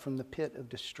up from the pit of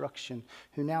destruction,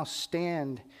 who now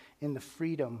stand in the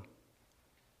freedom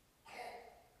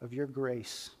of your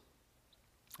grace.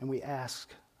 And we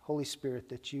ask, Holy Spirit,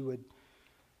 that you would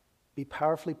be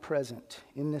powerfully present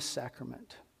in this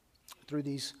sacrament through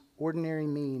these ordinary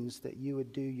means, that you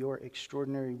would do your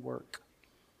extraordinary work,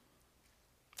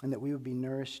 and that we would be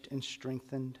nourished and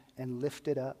strengthened and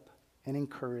lifted up and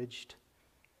encouraged,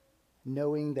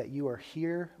 knowing that you are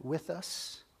here with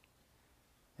us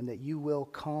and that you will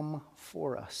come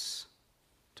for us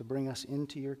to bring us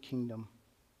into your kingdom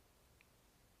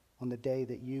on the day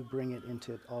that you bring it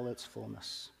into all its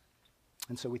fullness.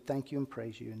 And so we thank you and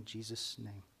praise you in Jesus'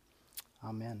 name.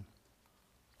 Amen.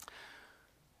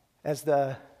 As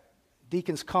the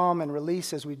deacons come and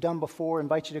release, as we've done before, I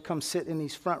invite you to come sit in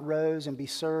these front rows and be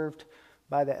served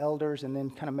by the elders, and then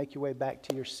kind of make your way back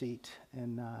to your seat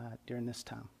and during this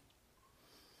time.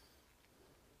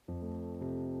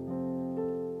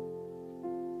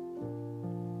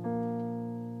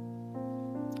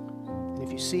 And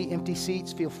if you see empty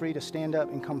seats, feel free to stand up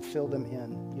and come fill them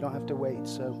in. You don't have to wait.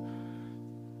 So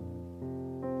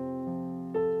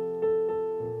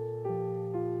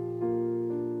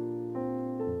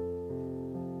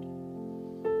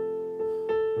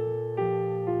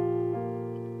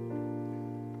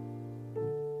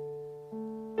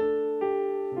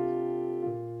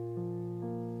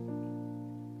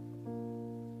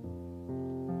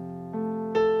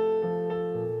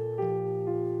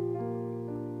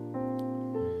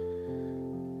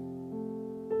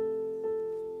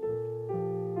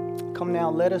come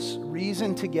now, let us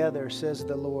reason together, says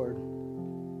the Lord.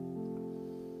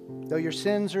 Though your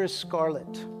sins are as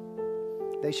scarlet,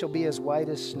 they shall be as white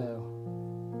as snow.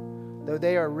 Though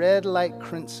they are red like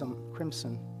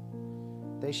crimson,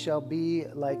 they shall be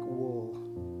like wool.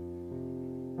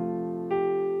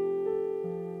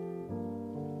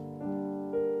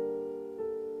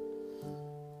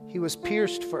 He was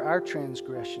pierced for our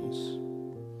transgressions.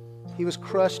 He was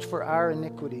crushed for our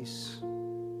iniquities.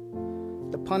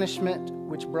 The punishment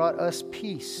which brought us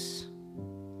peace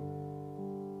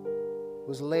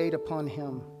was laid upon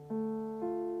him,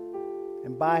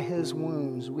 and by his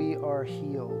wounds we are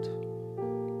healed.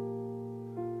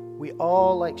 We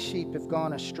all, like sheep, have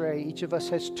gone astray. Each of us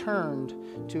has turned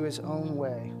to his own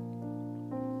way.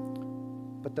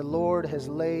 But the Lord has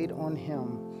laid on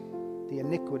him the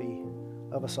iniquity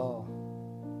of us all.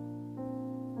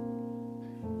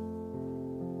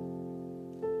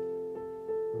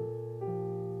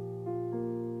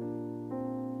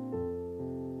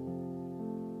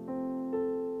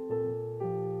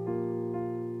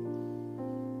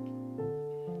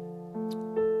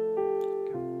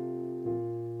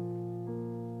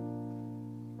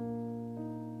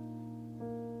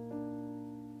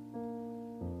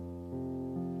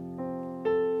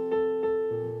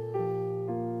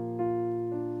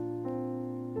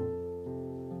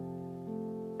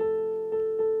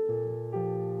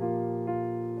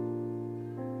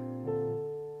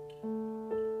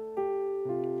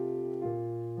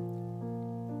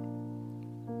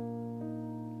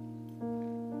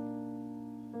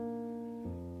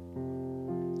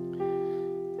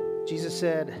 Jesus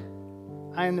said,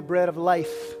 I am the bread of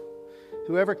life.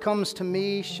 Whoever comes to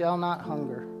me shall not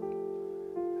hunger.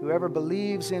 Whoever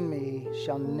believes in me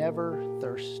shall never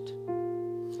thirst.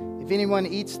 If anyone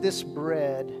eats this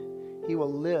bread, he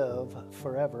will live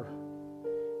forever.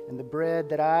 And the bread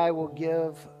that I will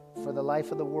give for the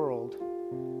life of the world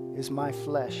is my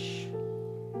flesh.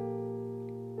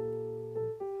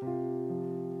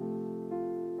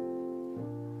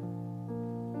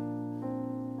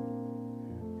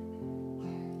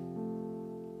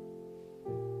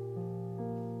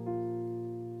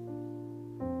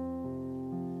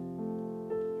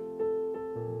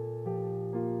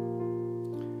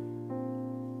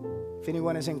 If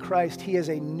anyone is in Christ, he is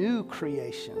a new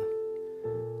creation.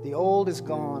 The old is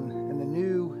gone and the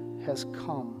new has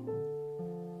come.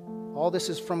 All this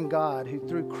is from God, who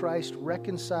through Christ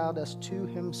reconciled us to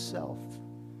himself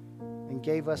and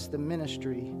gave us the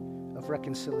ministry of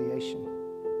reconciliation.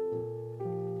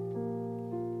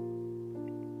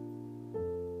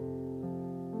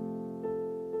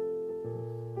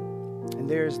 And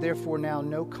there is therefore now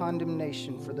no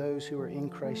condemnation for those who are in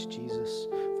Christ Jesus.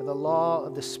 For the law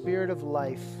of the Spirit of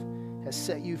life has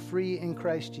set you free in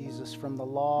Christ Jesus from the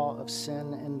law of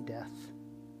sin and death.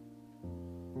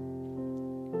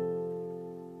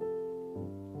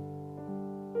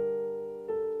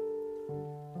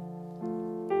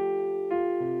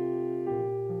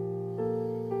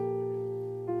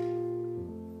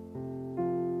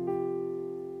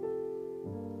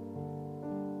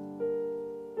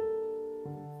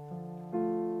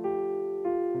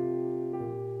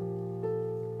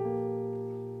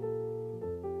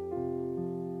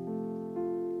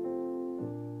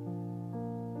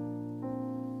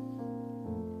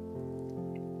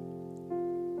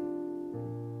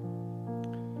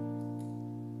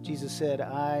 Jesus said,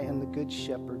 I am the good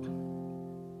shepherd.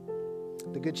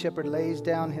 The good shepherd lays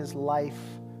down his life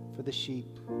for the sheep.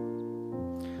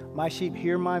 My sheep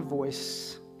hear my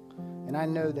voice, and I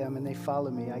know them, and they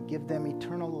follow me. I give them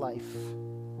eternal life,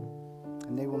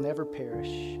 and they will never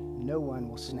perish. No one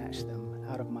will snatch them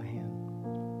out of my hand.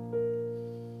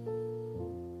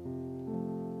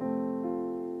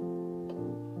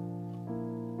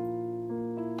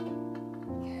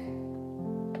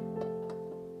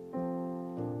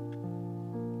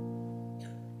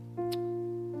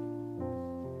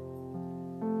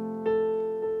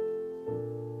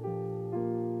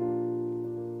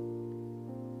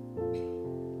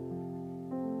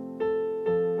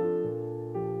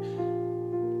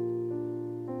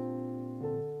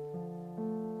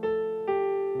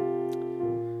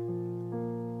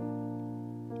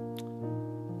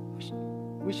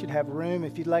 We should have room.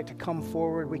 If you'd like to come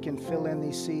forward, we can fill in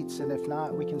these seats, and if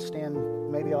not, we can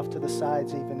stand maybe off to the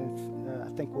sides even. If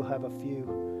I think we'll have a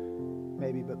few,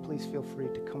 maybe, but please feel free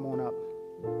to come on up.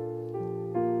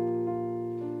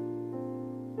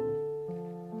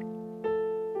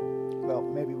 Well,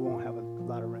 maybe we won't have a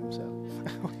lot of room,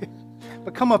 so.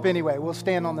 But come up anyway. We'll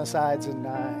stand on the sides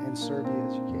and serve you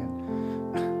as you can.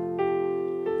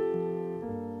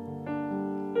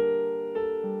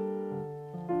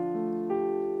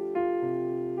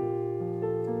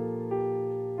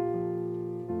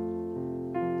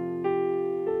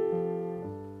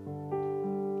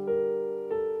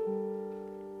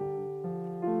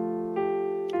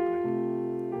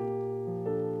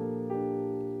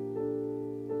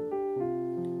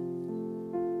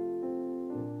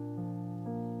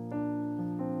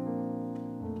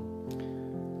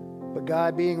 But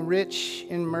God, being rich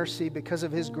in mercy because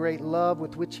of his great love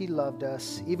with which he loved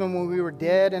us, even when we were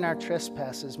dead in our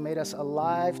trespasses, made us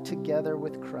alive together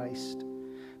with Christ.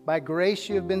 By grace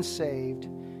you have been saved,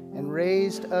 and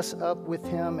raised us up with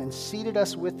him and seated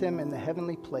us with him in the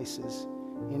heavenly places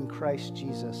in Christ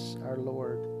Jesus our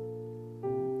Lord.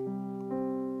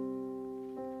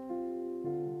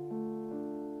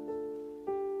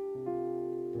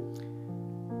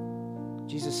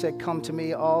 Jesus said, "Come to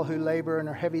me, all who labor and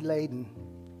are heavy laden,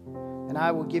 and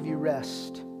I will give you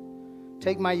rest.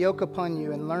 Take my yoke upon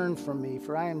you and learn from me,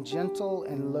 for I am gentle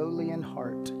and lowly in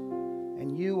heart,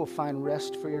 and you will find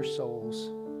rest for your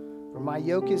souls. For my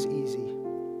yoke is easy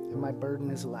and my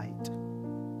burden is light."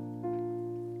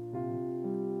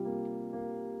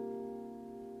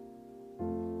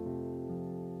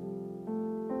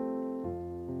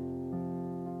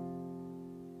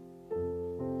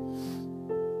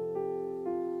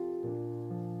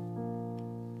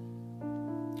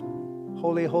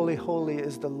 Holy, holy, holy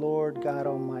is the Lord God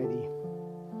Almighty.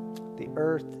 The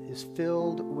earth is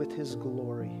filled with his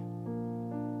glory.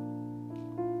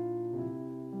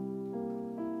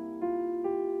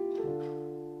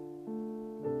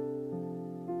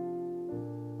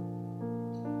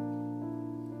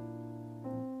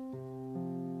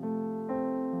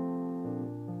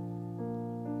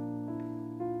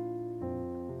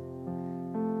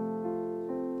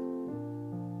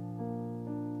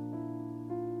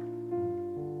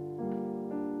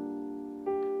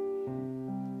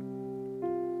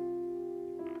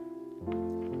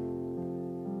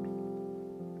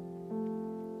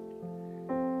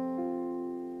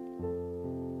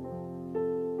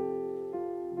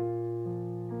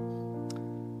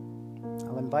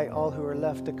 I'll invite all who are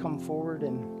left to come forward,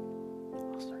 and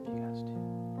I'll serve you guys too.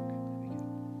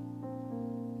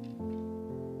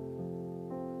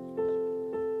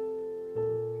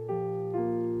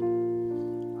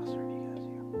 I'll serve you guys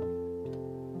here.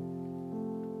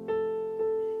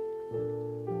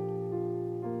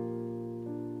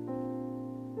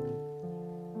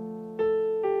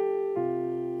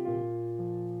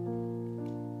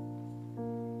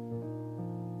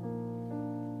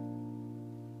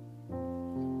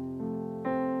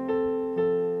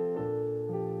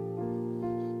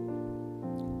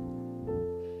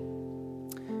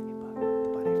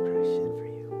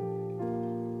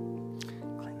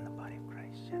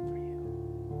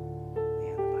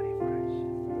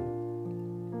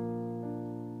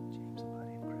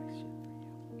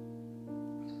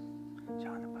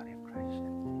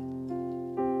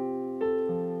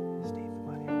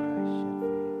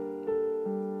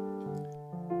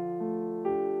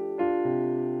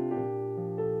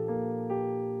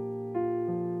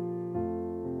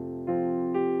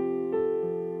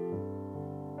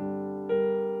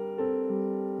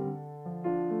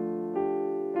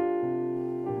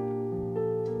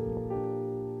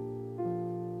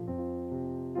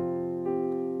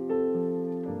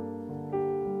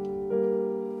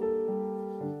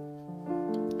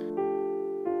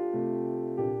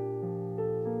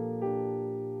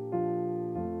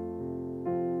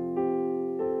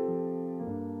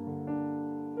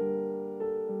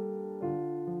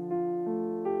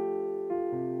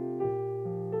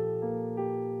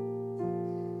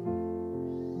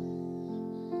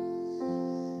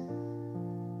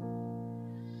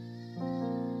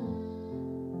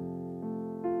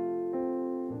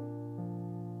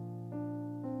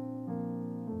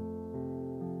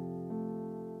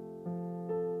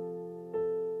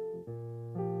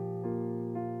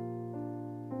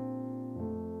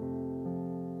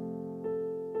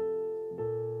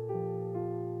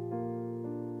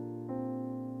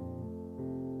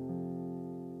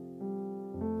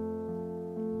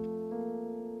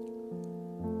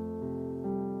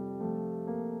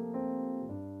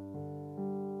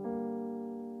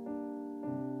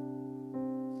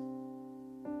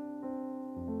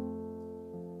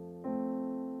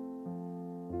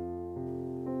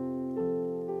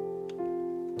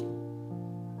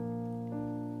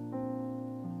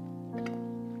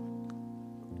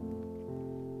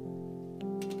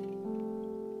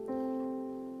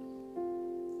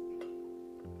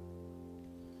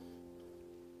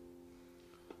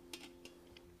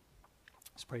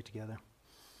 Let's pray together.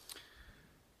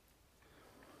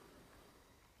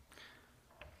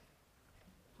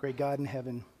 Great God in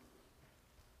heaven,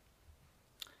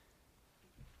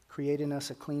 create in us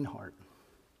a clean heart.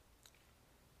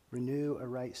 Renew a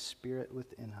right spirit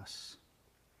within us.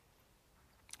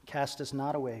 Cast us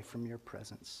not away from your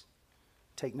presence.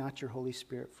 Take not your Holy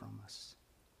Spirit from us.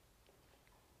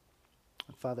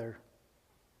 Father,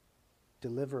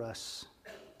 deliver us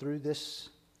through this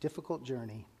difficult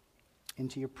journey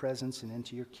into your presence and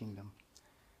into your kingdom.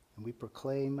 And we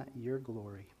proclaim your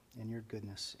glory and your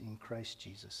goodness in Christ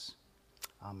Jesus.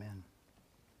 Amen.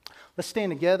 Let's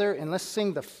stand together and let's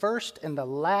sing the first and the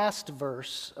last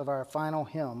verse of our final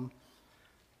hymn,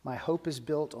 My Hope is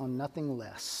Built on Nothing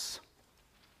Less.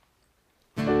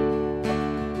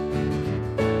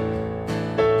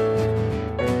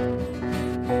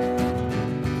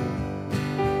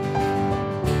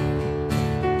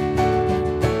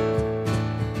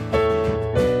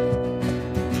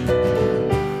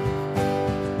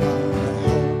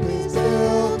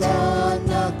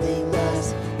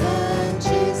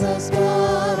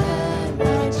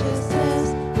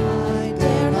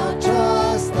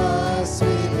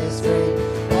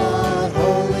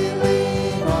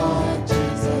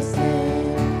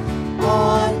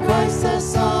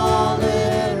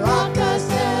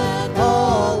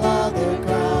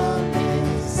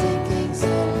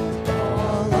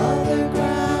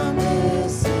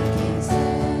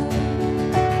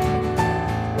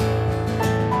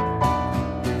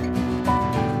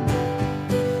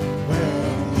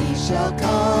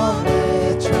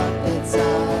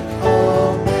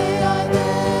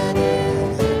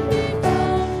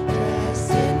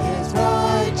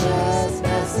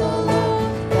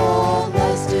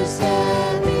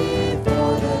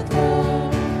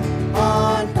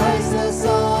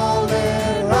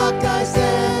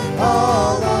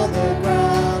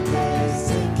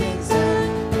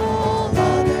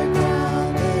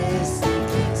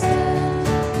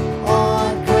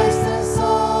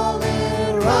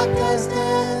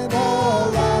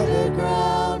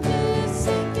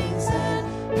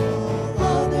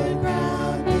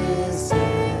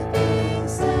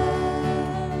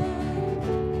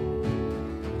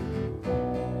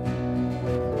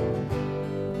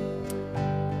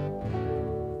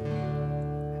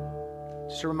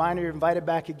 Just a reminder, you're invited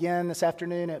back again this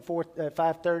afternoon at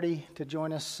 5:30 to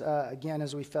join us again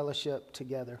as we fellowship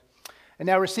together. And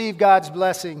now receive God's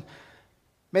blessing.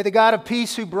 May the God of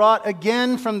peace, who brought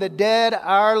again from the dead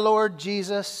our Lord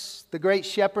Jesus, the great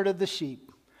shepherd of the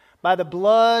sheep, by the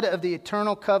blood of the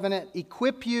eternal covenant,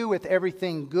 equip you with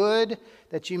everything good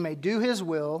that you may do his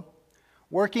will,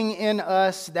 working in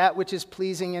us that which is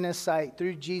pleasing in his sight,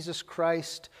 through Jesus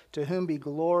Christ, to whom be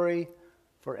glory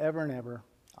forever and ever.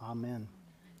 Amen.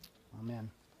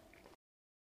 Amen.